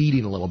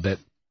misleading a little bit.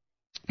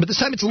 But this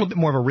time it's a little bit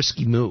more of a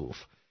risky move.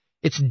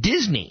 It's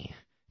Disney.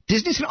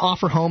 Disney's going to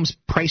offer homes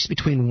priced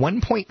between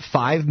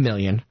 $1.5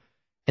 million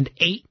and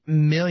 $8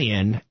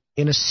 million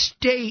in a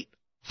state,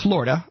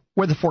 Florida,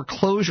 where the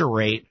foreclosure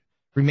rate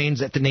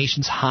remains at the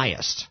nation's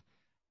highest.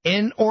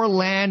 In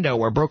Orlando,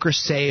 where brokers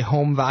say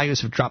home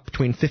values have dropped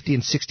between 50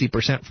 and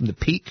 60% from the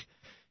peak,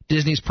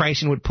 Disney's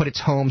pricing would put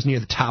its homes near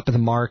the top of the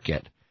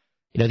market.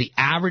 You know, the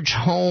average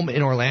home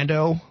in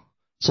Orlando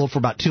sold for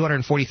about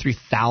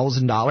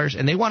 $243,000,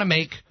 and they want to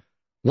make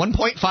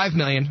 $1.5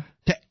 million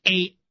to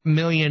 $8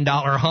 million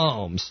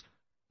homes.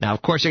 Now,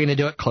 of course, they're going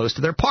to do it close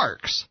to their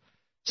parks.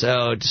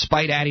 So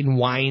despite adding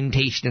wine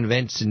tasting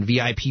events and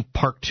VIP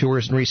park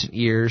tours in recent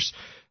years,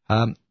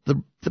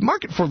 the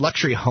market for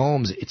luxury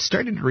homes, it's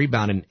starting to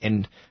rebound,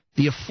 and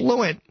the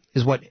affluent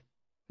is what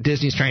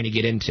Disney's trying to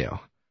get into.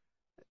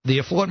 The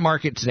affluent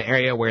market's an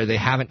area where they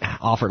haven't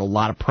offered a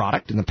lot of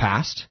product in the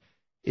past.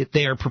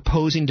 They are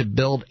proposing to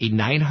build a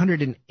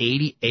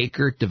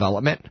 980-acre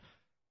development.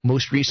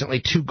 Most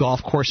recently, 2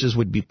 golf courses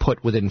would be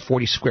put within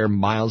 40 square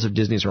miles of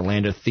Disney's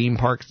Orlando theme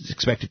park. It's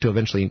expected to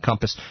eventually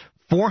encompass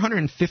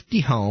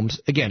 450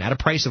 homes, again, at a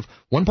price of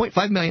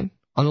 $1.5 million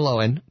on the low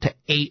end to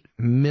 $8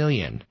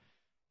 million.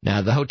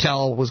 Now, the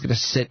hotel was going to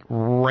sit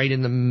right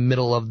in the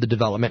middle of the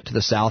development to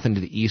the south and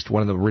to the east,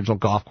 one of the original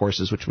golf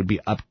courses, which would be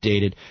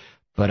updated.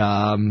 But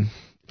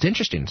it's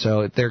interesting.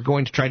 So they're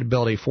going to try to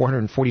build a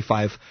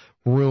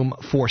 445-room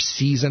Four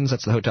Seasons.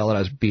 That's the hotel that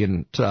I was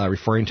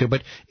referring to.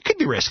 But it could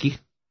be risky.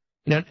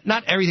 You know,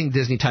 not everything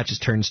Disney touches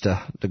turns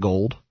to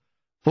gold.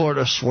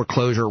 Florida's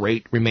foreclosure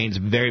rate remains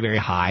very, very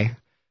high.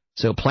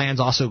 So plans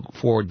also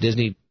for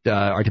Disney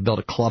are to build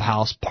a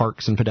clubhouse,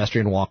 parks, and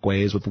pedestrian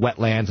walkways with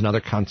wetlands and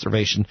other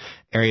conservation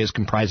areas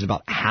comprising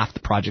about half the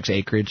project's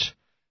acreage.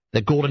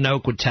 The Golden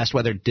Oak would test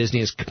whether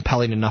Disney is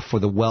compelling enough for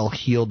the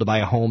well-heeled to buy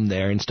a home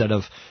there instead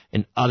of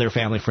in other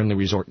family-friendly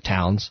resort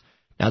towns.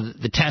 Now,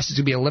 the test is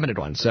going to be a limited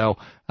one. So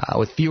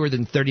with fewer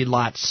than 30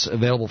 lots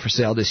available for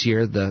sale this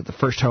year, the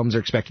first homes are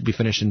expected to be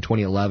finished in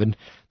 2011.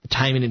 The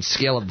timing and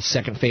scale of the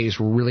second phase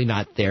were really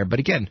not there. But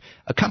again,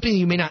 a company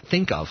you may not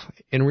think of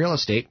in real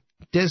estate,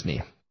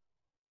 Disney.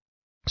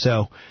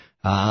 So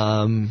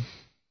there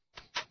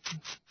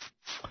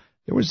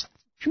was, do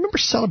you remember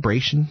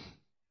Celebration?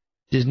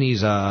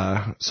 Disney's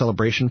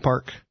Celebration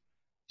Park.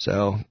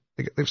 So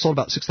they've sold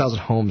about 6,000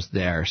 homes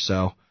there.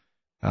 So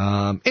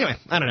anyway,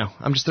 I don't know.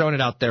 I'm just throwing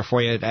it out there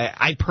for you.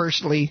 I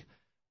personally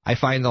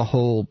find the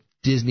whole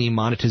Disney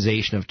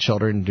monetization of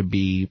children to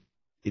be,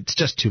 it's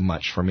just too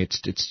much for me.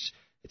 It's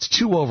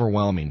too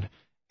overwhelming.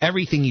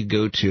 Everything you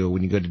go to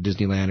when you go to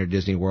Disneyland or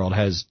Disney World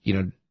has, you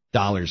know,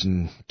 dollars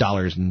and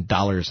dollars and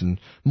dollars and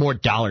more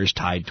dollars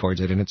tied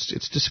towards it, and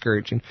it's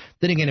discouraging.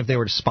 Then again, if they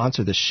were to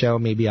sponsor this show,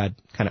 maybe I'd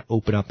kind of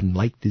open up and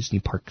like Disney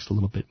parks a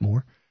little bit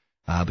more.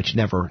 But you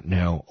never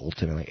know,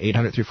 ultimately.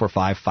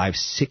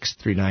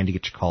 800-345-5639 to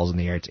get your calls in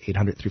the air. It's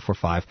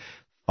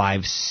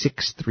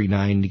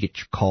 800-345-5639 to get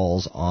your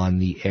calls on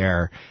the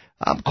air.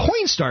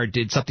 Coinstar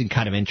did something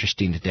kind of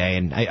interesting today,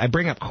 and I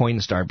bring up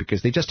Coinstar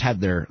because they just had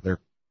their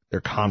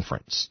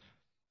conference.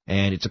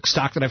 And it's a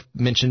stock that I've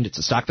mentioned. It's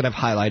a stock that I've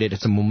highlighted.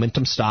 It's a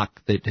momentum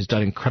stock that has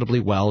done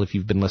incredibly well if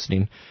you've been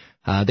listening.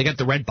 They got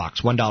the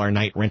Redbox, $1 a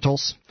night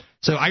rentals.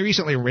 So I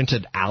recently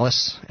rented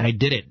Alice, and I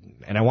did it,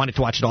 and I wanted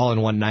to watch it all in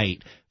one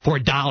night for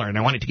 $1, and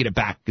I wanted to get it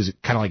back because it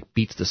kind of like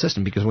beats the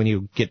system, because when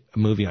you get a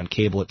movie on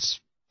cable, it's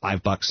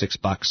 $5,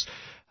 $6.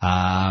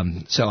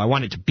 So I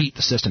wanted to beat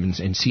the system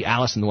and see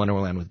Alice in the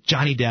Wonderland with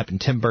Johnny Depp and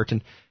Tim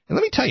Burton. And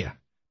let me tell you,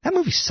 that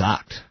movie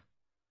sucked.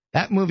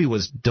 That movie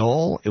was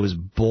dull. It was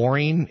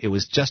boring. It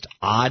was just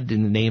odd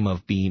in the name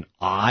of being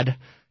odd.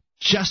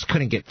 Just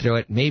couldn't get through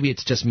it. Maybe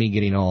it's just me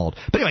getting old.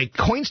 But anyway,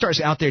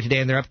 Coinstar's out there today,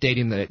 and they're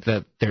updating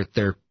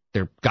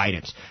their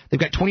guidance. They've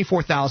got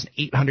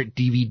 24,800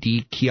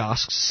 DVD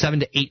kiosks, 7,000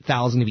 to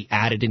 8,000 to be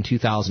added in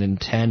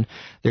 2010.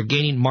 They're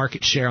gaining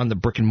market share on the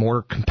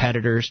brick-and-mortar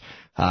competitors.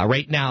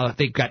 Right now,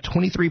 they've got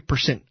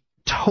 23%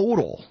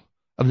 total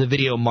of the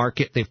video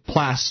market. They've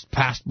passed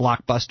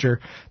Blockbuster.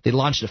 They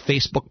launched a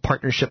Facebook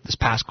partnership this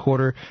past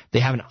quarter.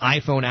 They have an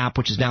iPhone app,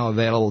 which is now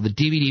available. The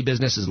DVD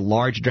business is a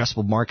large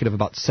addressable market of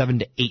about $7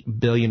 to $8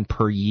 billion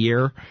per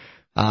year.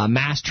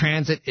 Mass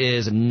transit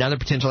is another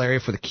potential area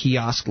for the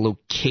kiosk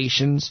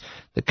locations.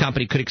 The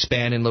company could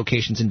expand in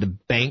locations into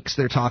banks.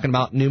 They're talking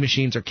about new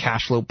machines are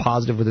cash flow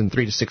positive within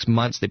 3 to 6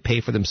 months. They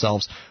pay for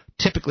themselves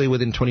typically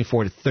within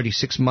 24 to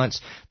 36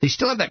 months. They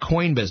still have that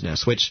coin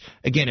business, which,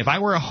 again, if I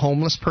were a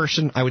homeless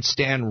person, I would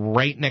stand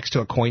right next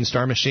to a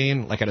Coinstar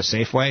machine, like at a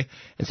Safeway,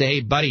 and say,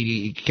 hey, buddy,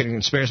 you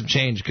can spare some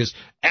change, because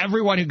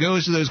everyone who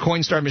goes to those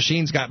Coinstar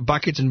machines got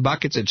buckets and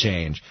buckets of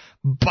change.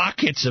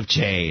 Buckets of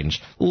change.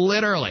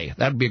 Literally.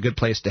 That would be a good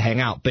place to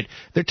hang out. But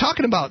they're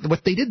talking about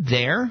what they did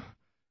there.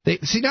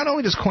 Not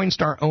only does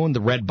Coinstar own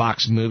the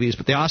Redbox movies,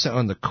 but they also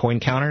own the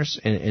coin counters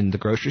in the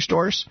grocery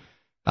stores.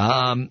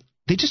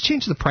 they just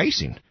changed the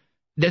pricing.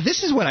 Now,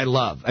 this is what I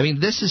love. I mean,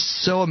 this is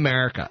so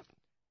America.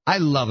 I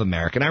love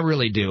America, and I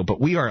really do,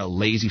 but we are a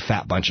lazy,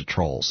 fat bunch of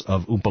trolls,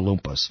 of Oompa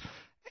Loompas.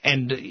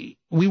 And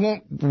we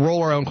won't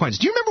roll our own coins.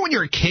 Do you remember when you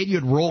were a kid,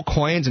 you'd roll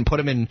coins and put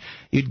them in,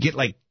 you'd get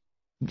like,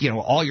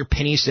 all your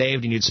pennies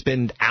saved, and you'd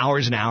spend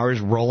hours and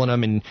hours rolling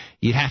them, and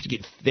you'd have to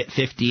get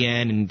 50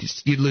 in, and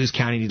you'd lose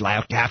count, and you'd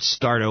have to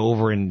start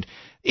over. And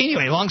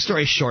anyway, long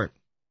story short,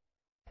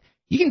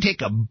 you can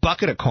take a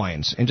bucket of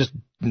coins and just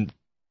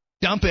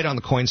dump it on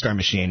the Coinstar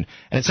machine,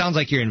 and it sounds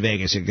like you're in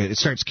Vegas. It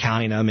starts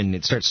counting them, and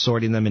it starts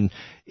sorting them, and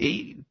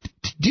to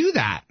do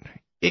that,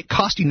 it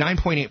costs you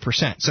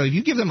 9.8%. So if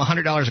you give them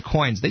 $100 of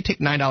coins, they take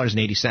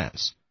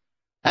 $9.80.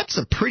 That's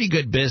a pretty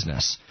good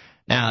business.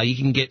 Now, you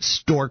can get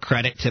store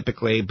credit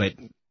typically, but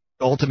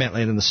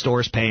ultimately then the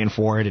store's paying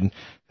for it, and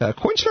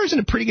Coinstar's in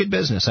a pretty good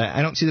business.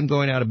 I don't see them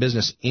going out of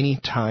business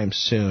anytime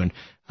soon.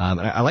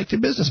 I like their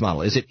business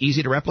model. Is it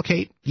easy to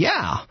replicate?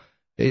 Yeah.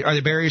 Are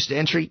there barriers to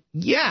entry?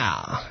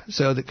 Yeah.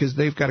 So because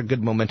they've got a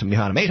good momentum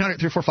behind them.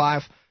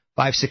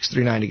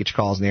 800-345-5639 to get your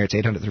calls in there. It's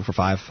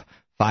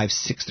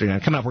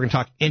 800-345-5639. Coming up, we're going to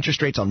talk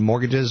interest rates on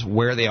mortgages,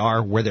 where they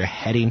are, where they're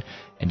heading,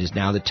 and is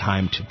now the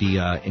time to be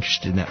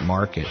interested in that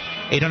market.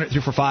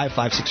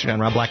 800-345-5639.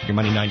 Rob Black, your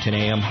Money, 9:10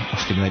 a.m.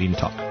 Stimulating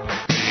talk.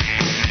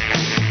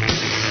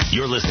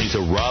 You're listening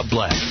to Rob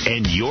Black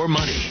and Your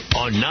Money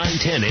on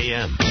 9:10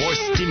 a.m. More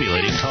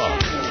stimulating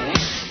talk.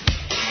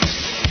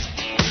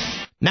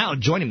 Now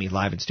joining me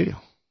live in studio,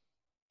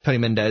 Tony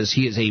Mendez.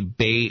 He is a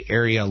Bay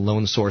Area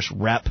Loan Source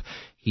rep.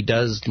 He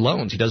does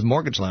loans. He does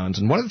mortgage loans.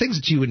 And one of the things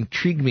that you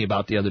intrigued me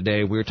about the other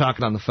day, we were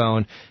talking on the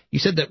phone, you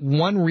said that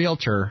one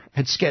realtor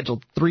had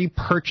scheduled 3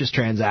 purchase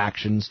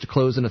transactions to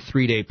close in a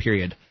 3-day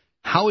period.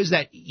 How is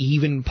that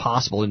even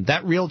possible? And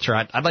that realtor,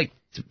 I'd like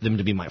them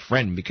to be my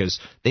friend because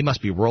they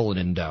must be rolling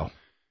in dough.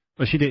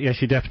 Well, she did. Yeah,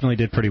 she definitely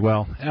did pretty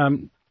well.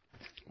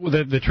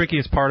 The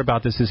trickiest part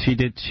about this is she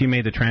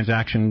made the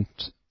transaction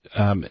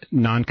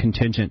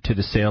non-contingent to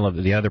the sale of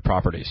the other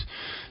properties.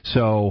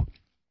 So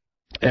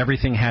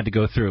everything had to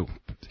go through.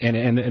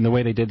 And the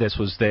way they did this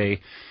was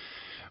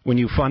when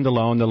you fund the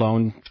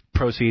loan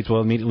proceeds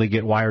will immediately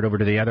get wired over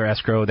to the other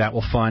escrow. That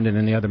will fund, and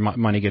then the other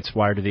money gets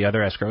wired to the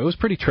other escrow. It was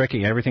pretty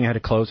tricky. Everything had to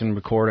close and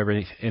record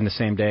everything in the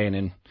same day,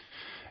 and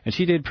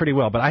she did pretty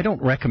well. But I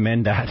don't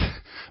recommend that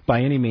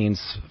by any means.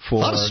 For a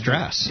lot of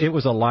stress. It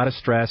was a lot of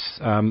stress,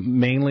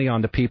 mainly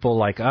on the people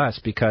like us,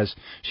 because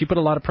she put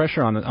a lot of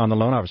pressure on the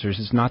loan officers.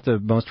 It's not the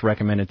most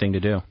recommended thing to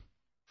do.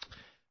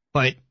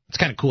 But it's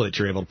kind of cool that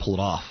you're able to pull it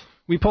off.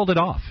 We pulled it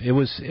off. It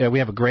was we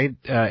have a great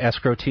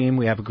escrow team.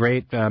 We have a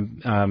great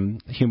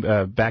back-end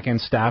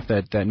staff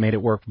that made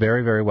it work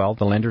very, very well.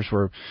 The lenders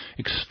were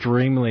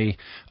extremely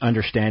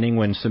understanding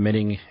when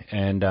submitting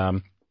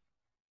and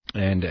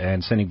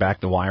sending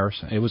back the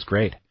wires. It was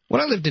great. When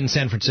I lived in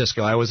San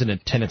Francisco, I was in a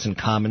tenants in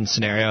common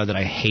scenario that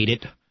I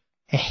hated.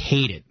 I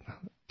hated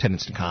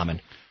tenants in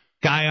common.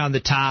 Guy on the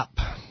top,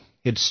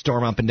 he'd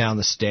storm up and down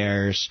the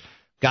stairs.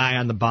 Guy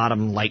on the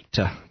bottom liked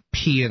to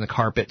pee in the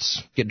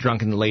carpets, get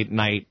drunk in the late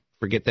night,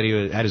 forget that he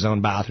had his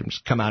own bathroom,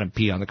 just come out and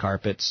pee on the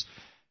carpets.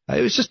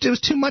 It was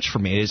too much for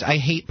me. I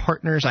hate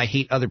partners. I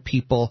hate other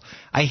people.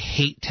 I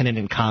hate tenant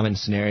in common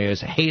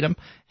scenarios. I hate them.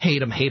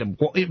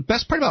 Well, the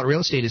best part about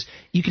real estate is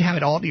you can have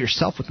it all to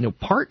yourself with no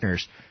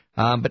partners.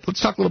 But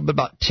let's talk a little bit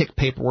about TIC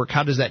paperwork.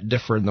 How does that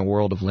differ in the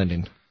world of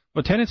lending?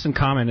 Well, tenants in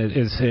common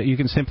is you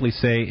can simply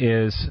say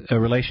is a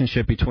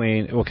relationship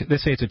between,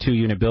 let's say it's a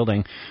 2-unit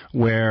building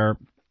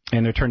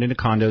and they're turned into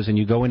condos, and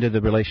you go into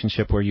the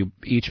relationship where you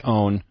each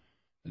own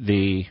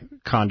the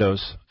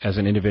condos as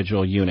an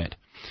individual unit.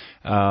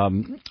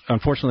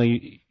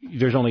 Unfortunately,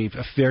 there's only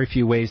very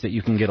few ways that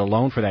you can get a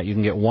loan for that. You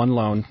can get one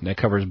loan that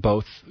covers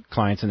both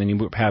clients, and then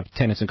you have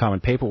tenants in common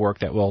paperwork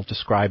that will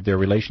describe their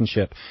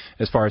relationship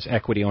as far as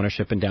equity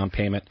ownership and down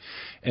payment.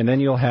 And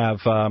then you'll have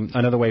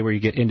another way where you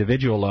get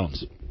individual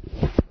loans.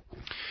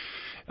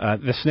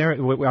 The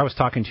scenario I was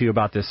talking to you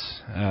about this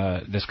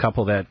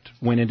couple that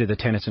went into the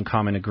tenants in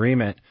common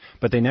agreement,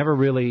 but they never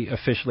really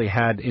officially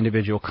had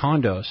individual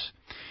condos,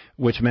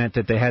 which meant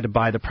that they had to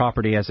buy the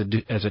property as a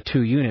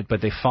 2-unit,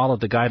 but they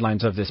followed the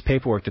guidelines of this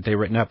paperwork that they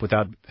written up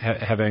without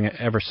having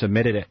ever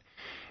submitted it.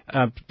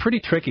 Pretty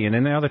tricky, and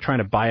then now they're trying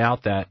to buy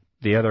out the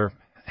other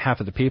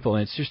half of the people,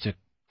 and it's just a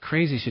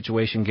crazy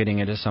situation getting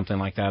into something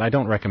like that. I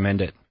don't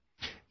recommend it.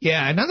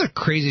 Yeah, another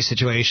crazy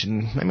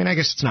situation. I mean, I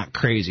guess it's not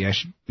crazy. I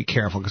should be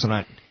careful because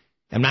I'm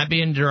not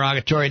being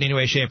derogatory in any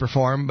way, shape, or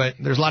form, but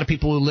there's a lot of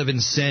people who live in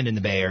sin in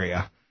the Bay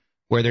Area,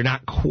 where they're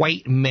not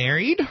quite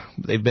married.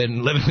 They've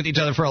been living with each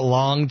other for a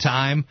long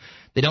time.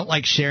 They don't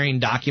like sharing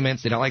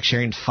documents. They don't like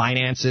sharing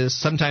finances.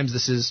 Sometimes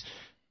this is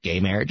gay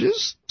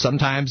marriages.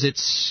 Sometimes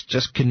it's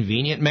just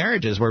convenient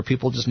marriages where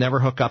people just never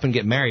hook up and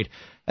get married.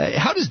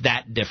 How does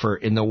that differ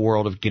in the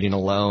world of getting a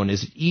loan?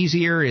 Is it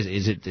easier?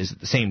 Is it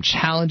the same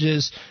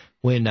challenges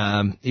when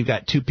you've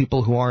got two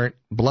people who aren't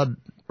blood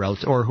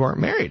relatives or who aren't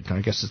married?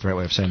 I guess is the right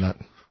way of saying that.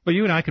 Well,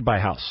 you and I could buy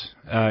a house.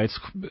 It's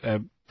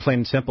plain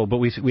and simple, but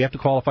we have to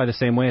qualify the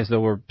same way as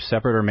though we're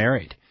separate or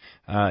married.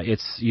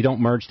 You don't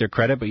merge their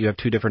credit, but you have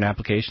two different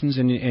applications,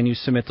 and you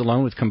submit the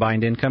loan with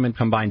combined income and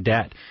combined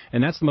debt.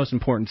 And that's the most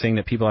important thing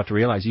that people have to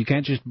realize. You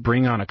can't just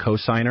bring on a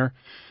cosigner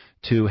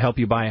to help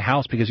you buy a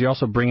house because you're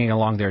also bringing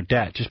along their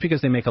debt. Just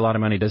because they make a lot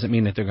of money doesn't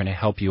mean that they're going to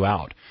help you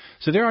out.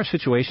 So there are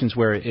situations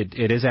where it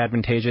is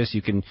advantageous.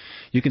 You can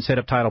set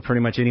up title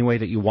pretty much any way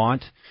that you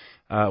want.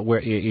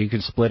 Where you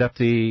can split up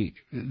the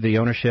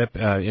ownership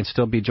and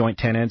still be joint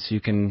tenants.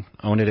 You can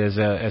own it as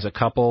a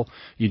couple.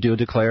 You do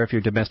declare if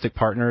you're domestic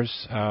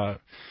partners.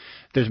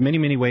 There's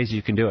many ways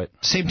you can do it.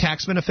 Same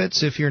tax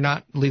benefits if you're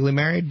not legally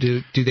married?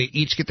 Do they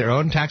each get their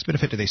own tax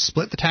benefit? Do they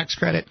split the tax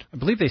credit? I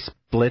believe they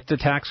split the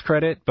tax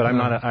credit, but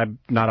I'm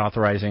not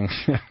authorizing.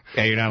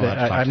 Yeah, you're not allowed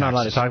to talk I'm not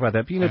allowed to talk about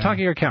that. But, talk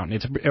to your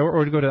accountant.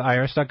 Or to go to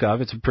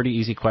irs.gov. It's a pretty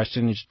easy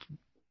question. You just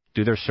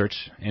do their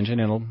search engine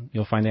and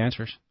you'll find the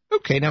answers.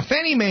 Okay, now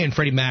Fannie Mae and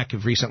Freddie Mac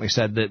have recently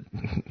said that,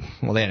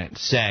 well, they didn't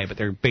say, but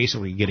they're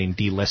basically getting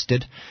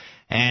delisted.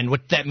 And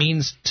what that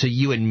means to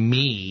you and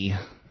me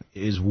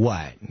is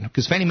what?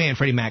 Because Fannie Mae and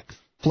Freddie Mac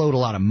float a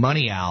lot of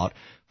money out.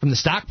 From the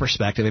stock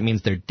perspective, it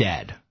means they're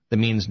dead. That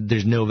means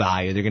there's no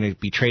value. They're going to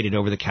be traded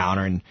over the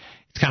counter, and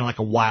it's kind of like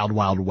a wild,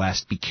 wild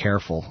west. Be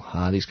careful.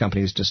 These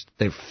companies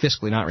they're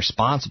fiscally not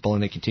responsible,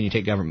 and they continue to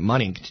take government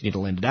money and continue to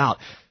lend it out.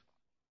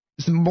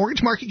 Is the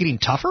mortgage market getting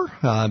tougher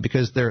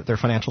because their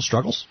financial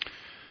struggles?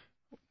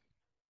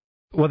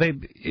 Well,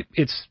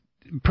 it's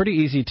pretty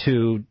easy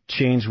to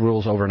change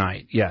rules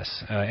overnight,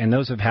 yes, and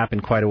those have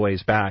happened quite a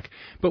ways back.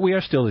 But we are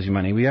still losing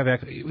money. We have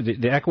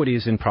the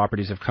equities in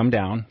properties have come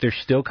down. They're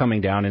still coming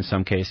down in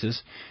some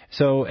cases.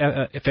 So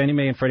Fannie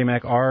Mae and Freddie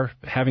Mac are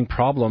having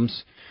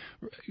problems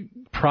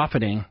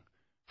profiting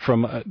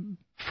from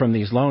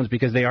these loans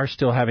because they are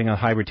still having a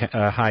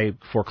high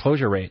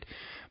foreclosure rate.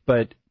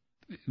 But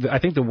I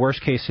think the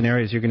worst case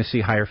scenario is you're going to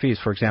see higher fees.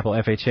 For example,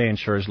 FHA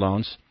insures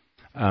loans.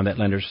 That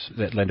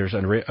lenders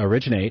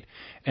originate,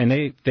 and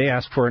they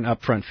ask for an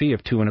upfront fee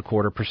of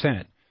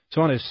 2.25%.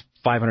 So on a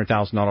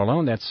 $500,000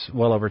 loan, that's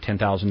well over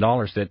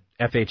 $10,000 that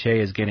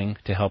FHA is getting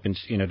to help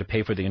to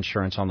pay for the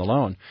insurance on the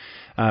loan.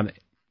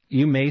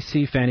 You may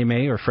see Fannie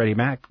Mae or Freddie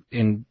Mac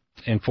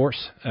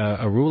enforce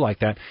a rule like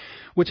that,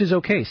 which is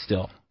okay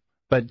still.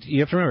 But you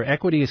have to remember,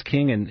 equity is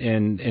king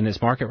in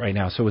this market right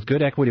now. So with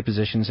good equity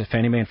positions,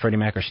 Fannie Mae and Freddie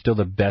Mac are still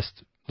the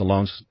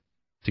loans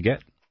to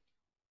get.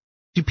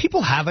 Do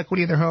people have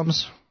equity in their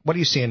homes? What are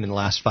you seeing in the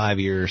last 5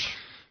 years?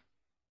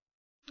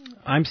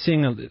 I'm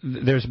seeing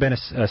there's been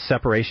a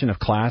separation of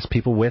class,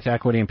 people with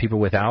equity and people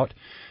without.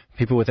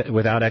 People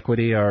without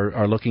equity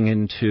are looking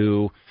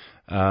into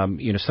some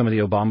of the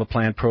Obama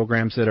plan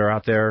programs that are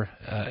out there,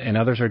 and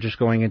others are just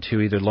going into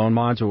either loan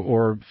mods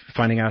or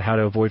finding out how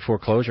to avoid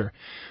foreclosure.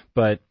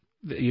 But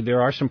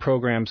there are some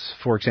programs,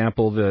 for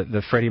example,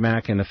 the Freddie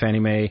Mac and the Fannie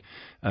Mae,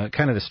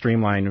 kind of the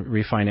streamline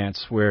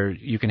refinance, where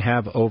you can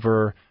have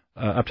over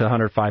up to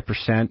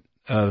 105%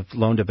 of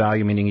loan to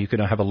value, meaning you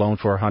could have a loan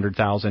for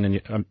 $100,000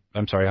 and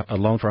a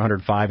loan for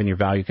 $105,000 and your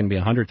value can be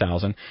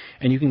 $100,000,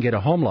 and you can get a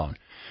home loan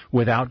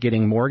without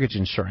getting mortgage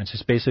insurance.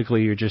 It's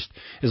basically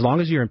as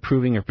long as you're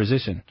improving your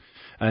position.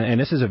 And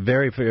this is a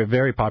very,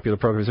 very popular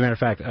program. As a matter of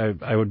fact,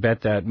 I would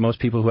bet that most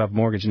people who have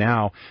mortgage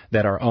now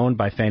that are owned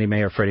by Fannie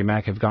Mae or Freddie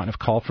Mac have gotten a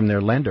call from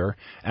their lender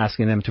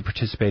asking them to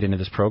participate into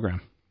this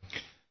program.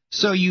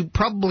 So you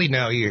probably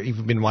know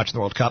you've been watching the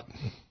World Cup.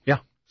 Yeah.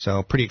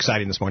 So pretty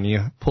exciting this morning.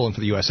 You pulling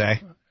for the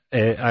USA?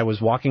 I was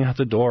walking out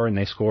the door and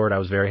they scored. I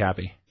was very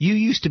happy. You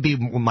used to be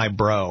my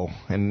bro,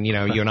 and you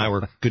and I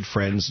were good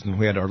friends, and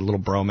we had our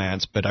little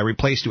bromance. But I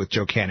replaced you with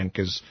Joe Cannon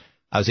because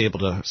I was able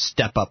to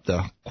step up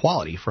the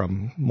quality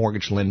from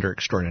mortgage lender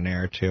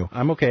extraordinaire to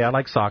I'm okay. I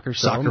like soccer.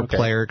 So soccer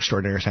player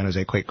extraordinaire, San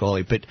Jose Quake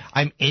goalie. But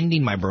I'm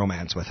ending my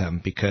bromance with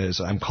him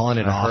because I'm calling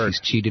it off.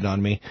 He's cheated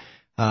on me.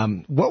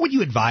 What would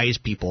you advise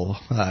people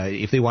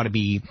if they want to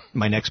be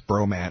my next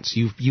bromance?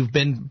 You've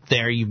been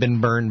there. You've been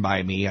burned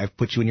by me. I've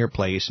put you in your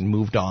place and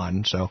moved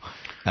on. So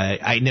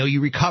I know you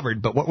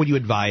recovered, but what would you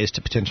advise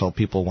to potential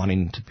people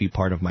wanting to be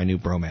part of my new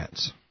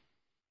bromance?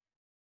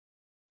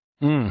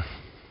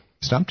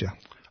 Stumped you.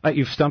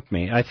 You've stumped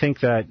me. I think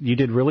that you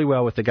did really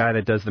well with the guy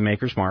that does the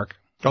Maker's Mark.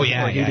 Oh,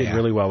 yeah. He did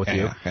really well with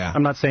you. Yeah.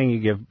 I'm not saying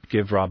you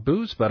give Rob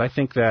booze, but I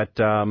think that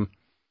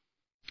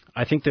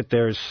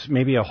there's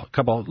maybe a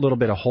little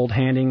bit of hold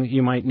handing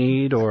you might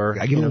need, or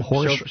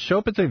show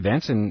up at the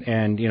events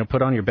and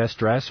put on your best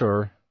dress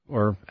or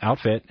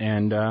outfit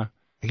and I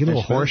get a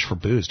little hoarse for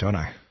booze, don't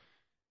I?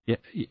 Yeah,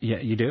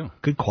 you do.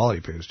 Good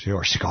quality booze too,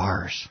 or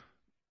cigars.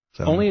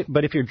 So.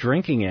 But if you're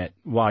drinking it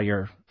while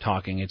you're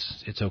talking,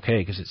 it's okay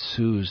because it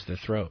soothes the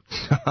throat.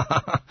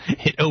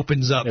 It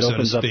opens up, so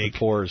to speak. Up the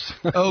pores.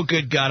 Oh,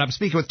 good God! I'm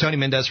speaking with Tony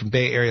Mendez from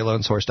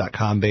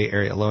BayAreaLoanSource.com.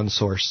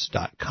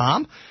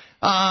 BayAreaLoanSource.com.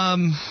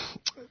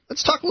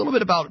 Let's talk a little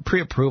bit about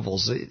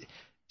pre-approvals.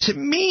 To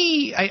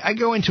me, I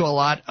go into a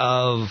lot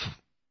of,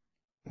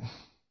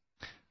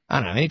 I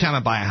don't know, anytime I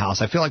buy a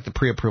house, I feel like the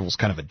pre-approval is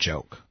kind of a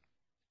joke.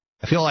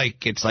 I feel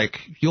like it's like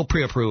you'll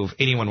pre-approve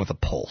anyone with a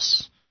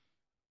pulse.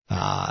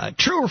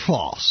 True or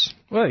false?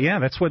 Well, yeah,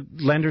 that's what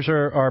lenders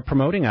are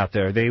promoting out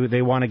there.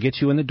 They want to get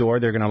you in the door.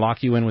 They're going to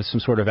lock you in with some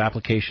sort of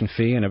application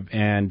fee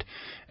and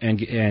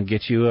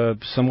get you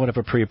somewhat of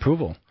a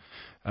pre-approval.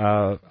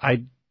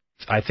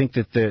 I think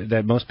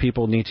that most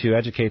people need to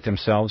educate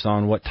themselves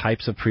on what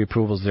types of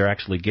pre-approvals they're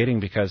actually getting,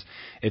 because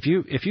if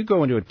you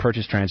go into a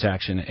purchase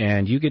transaction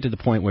and you get to the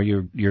point where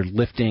you're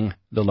lifting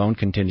the loan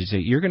contingency,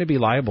 you're going to be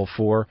liable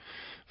for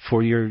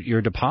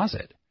your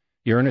deposit,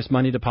 your earnest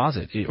money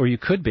deposit, or you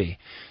could be.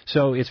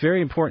 So it's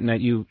very important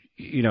that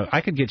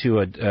I could get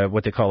you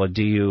what they call a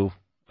DU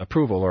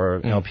approval or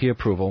an LP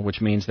approval, which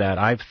means that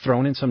I've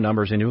thrown in some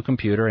numbers into a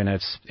computer and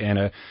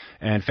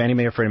Fannie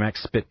Mae or Freddie Mac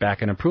spit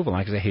back an approval.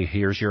 And I can say, hey,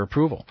 here's your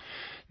approval.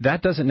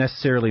 That doesn't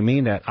necessarily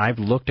mean that I've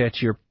looked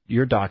at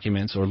your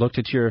documents or looked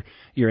at your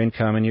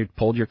income and I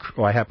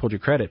have pulled your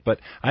credit, but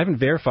I haven't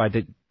verified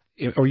that,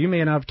 or you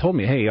may not have told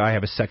me, hey, I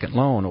have a second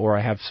loan, or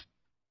I have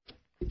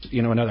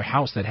another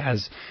house that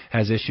has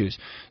issues.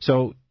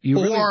 So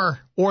or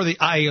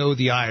I owe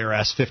the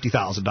IRS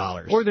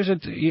 $50,000. Or there's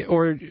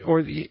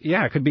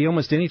it could be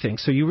almost anything.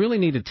 So you really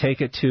need to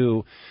take it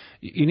to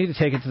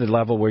the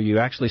level where you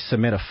actually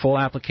submit a full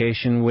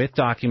application with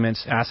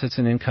documents, assets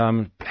and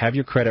income, have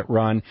your credit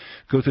run,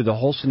 go through the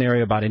whole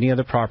scenario about any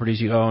other properties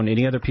you own,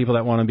 any other people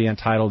that want to be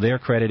entitled, their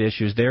credit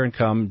issues, their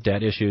income,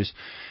 debt issues,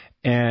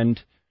 and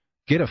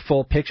get a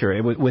full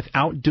picture.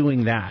 Without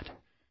doing that,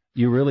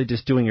 you're really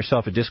just doing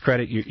yourself a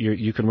discredit.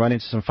 You can run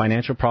into some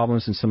financial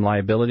problems and some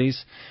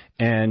liabilities,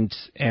 and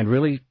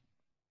really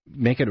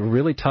make it a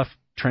really tough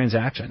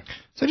transaction.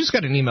 So I just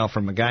got an email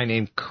from a guy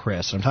named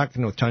Chris. I'm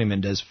talking with Tony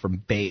Mendez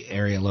from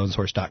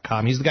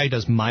BayAreaLoanSource.com. He's the guy who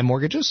does my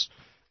mortgages,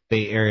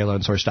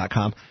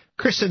 BayAreaLoanSource.com.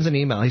 Chris sends an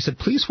email. He said,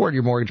 please forward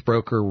your mortgage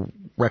broker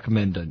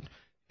recommended.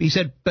 He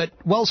said, but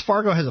Wells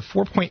Fargo has a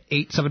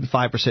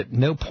 4.875%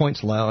 no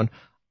points loan.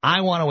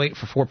 I want to wait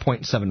for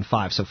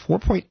 4.75. So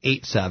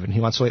 4.87. He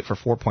wants to wait for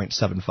 4.75.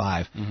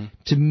 Mm-hmm.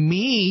 To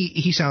me,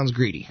 he sounds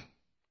greedy.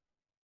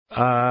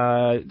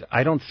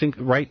 I don't think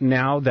right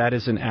now that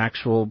is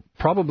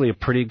probably a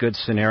pretty good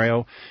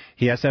scenario.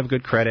 He has to have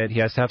good credit.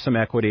 He has to have some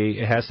equity.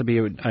 It has to be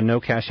a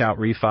no cash out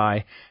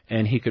refi,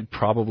 and he could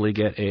probably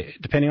get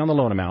depending on the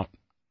loan amount.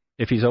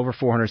 If he's over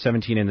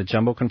 417 in the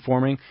jumbo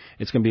conforming,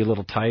 it's going to be a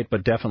little tight,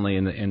 but definitely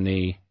in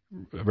the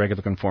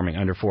regular conforming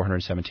under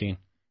 417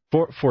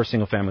 for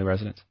single family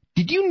residents.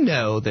 Did you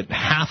know that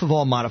half of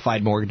all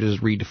modified mortgages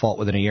redefault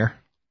within a year?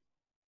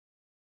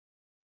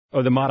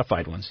 Oh, the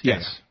modified ones.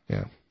 Yes.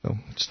 Yeah. So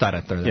just thought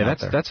I'd throw that out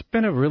there. That's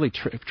been a really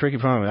tricky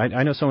problem.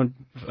 I know someone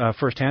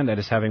firsthand that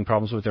is having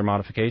problems with their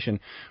modification,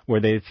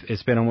 where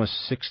it's been almost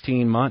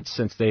 16 months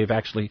since they've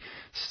actually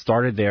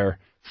started their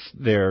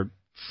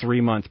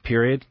 3-month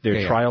period,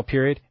 their trial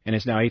period, and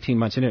it's now 18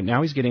 months into it.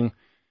 Now he's getting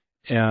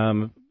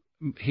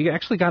he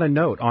actually got a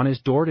note on his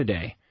door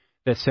today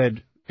that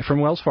said,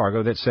 from Wells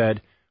Fargo, that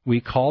said, we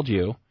called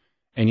you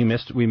and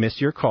we missed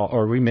your call,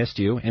 or we missed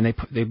you, and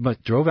they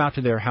drove out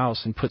to their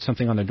house and put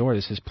something on their door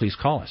that says, please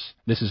call us.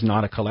 This is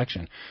not a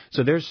collection.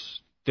 So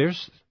there's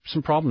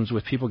some problems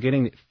with people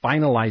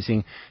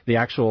finalizing the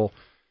actual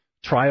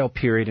trial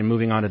period and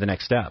moving on to the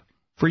next step.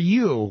 For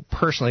you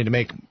personally, to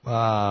make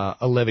a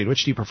living,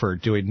 which do you prefer,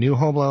 doing new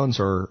home loans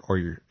or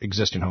your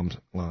existing home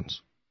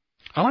loans?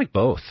 I like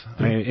both,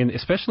 and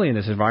especially in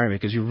this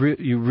environment, because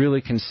you really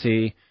can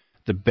see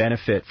the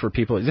benefit for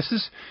people.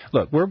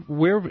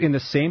 We're in the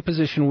same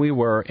position we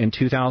were in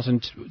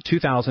 2000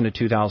 to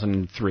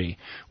 2003,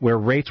 where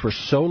rates were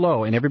so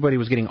low and everybody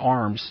was getting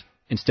ARMs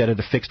instead of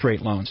the fixed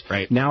rate loans.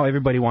 Right. Now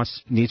everybody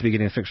needs to be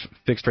getting a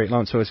fixed rate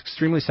loan. So it's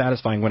extremely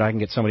satisfying when I can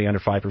get somebody under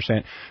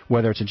 5%,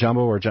 whether it's a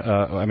jumbo or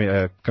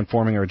a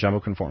conforming or a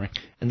jumbo conforming.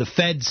 And the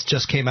Feds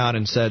just came out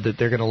and said that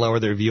they're going to lower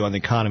their view on the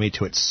economy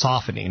to its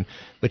softening,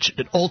 which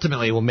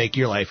ultimately will make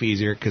your life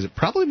easier because it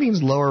probably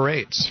means lower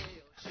rates.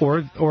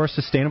 Or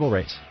sustainable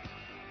rates.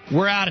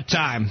 We're out of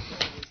time.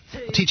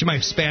 I'll teach you my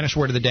Spanish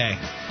word of the day.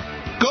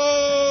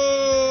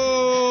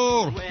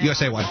 Go!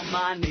 USA 1.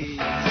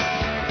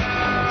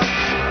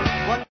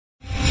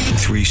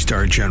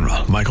 3-star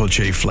General Michael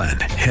J. Flynn,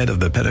 head of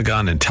the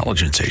Pentagon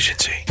Intelligence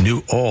Agency,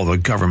 knew all the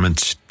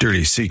government's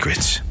dirty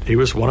secrets. He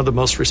was one of the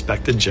most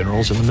respected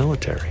generals in the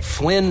military.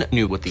 Flynn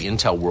knew what the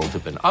intel world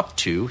had been up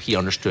to. He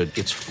understood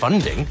its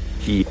funding.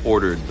 He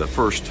ordered the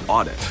first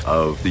audit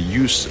of the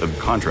use of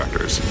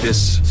contractors.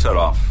 This set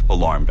off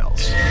alarm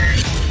bells.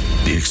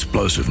 The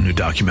explosive new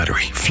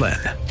documentary, Flynn,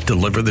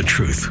 Deliver the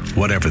Truth,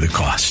 Whatever the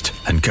Cost,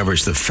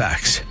 uncovers the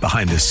facts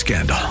behind this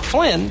scandal.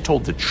 Flynn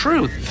told the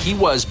truth. He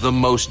was the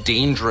most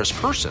dangerous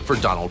person for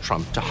Donald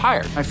Trump to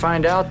hire. I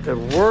find out the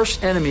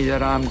worst enemy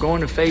that I'm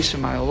going to face in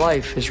my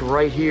life is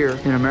right here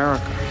in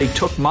America. They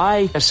took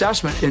my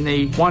assessment and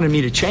they wanted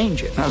me to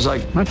change it. And I was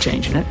like, I'm not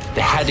changing it.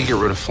 They had to get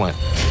rid of Flynn.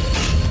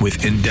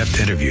 With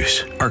in-depth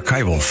interviews,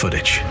 archival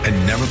footage,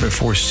 and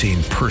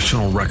never-before-seen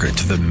personal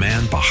records of the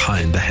man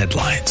behind the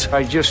headlines.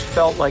 I just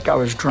felt like I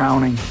was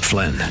drowning.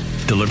 Flynn,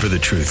 Deliver the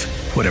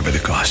Truth, Whatever the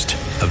Cost.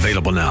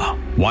 Available now.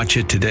 Watch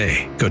it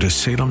today. Go to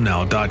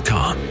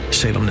salemnow.com.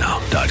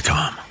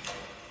 salemnow.com.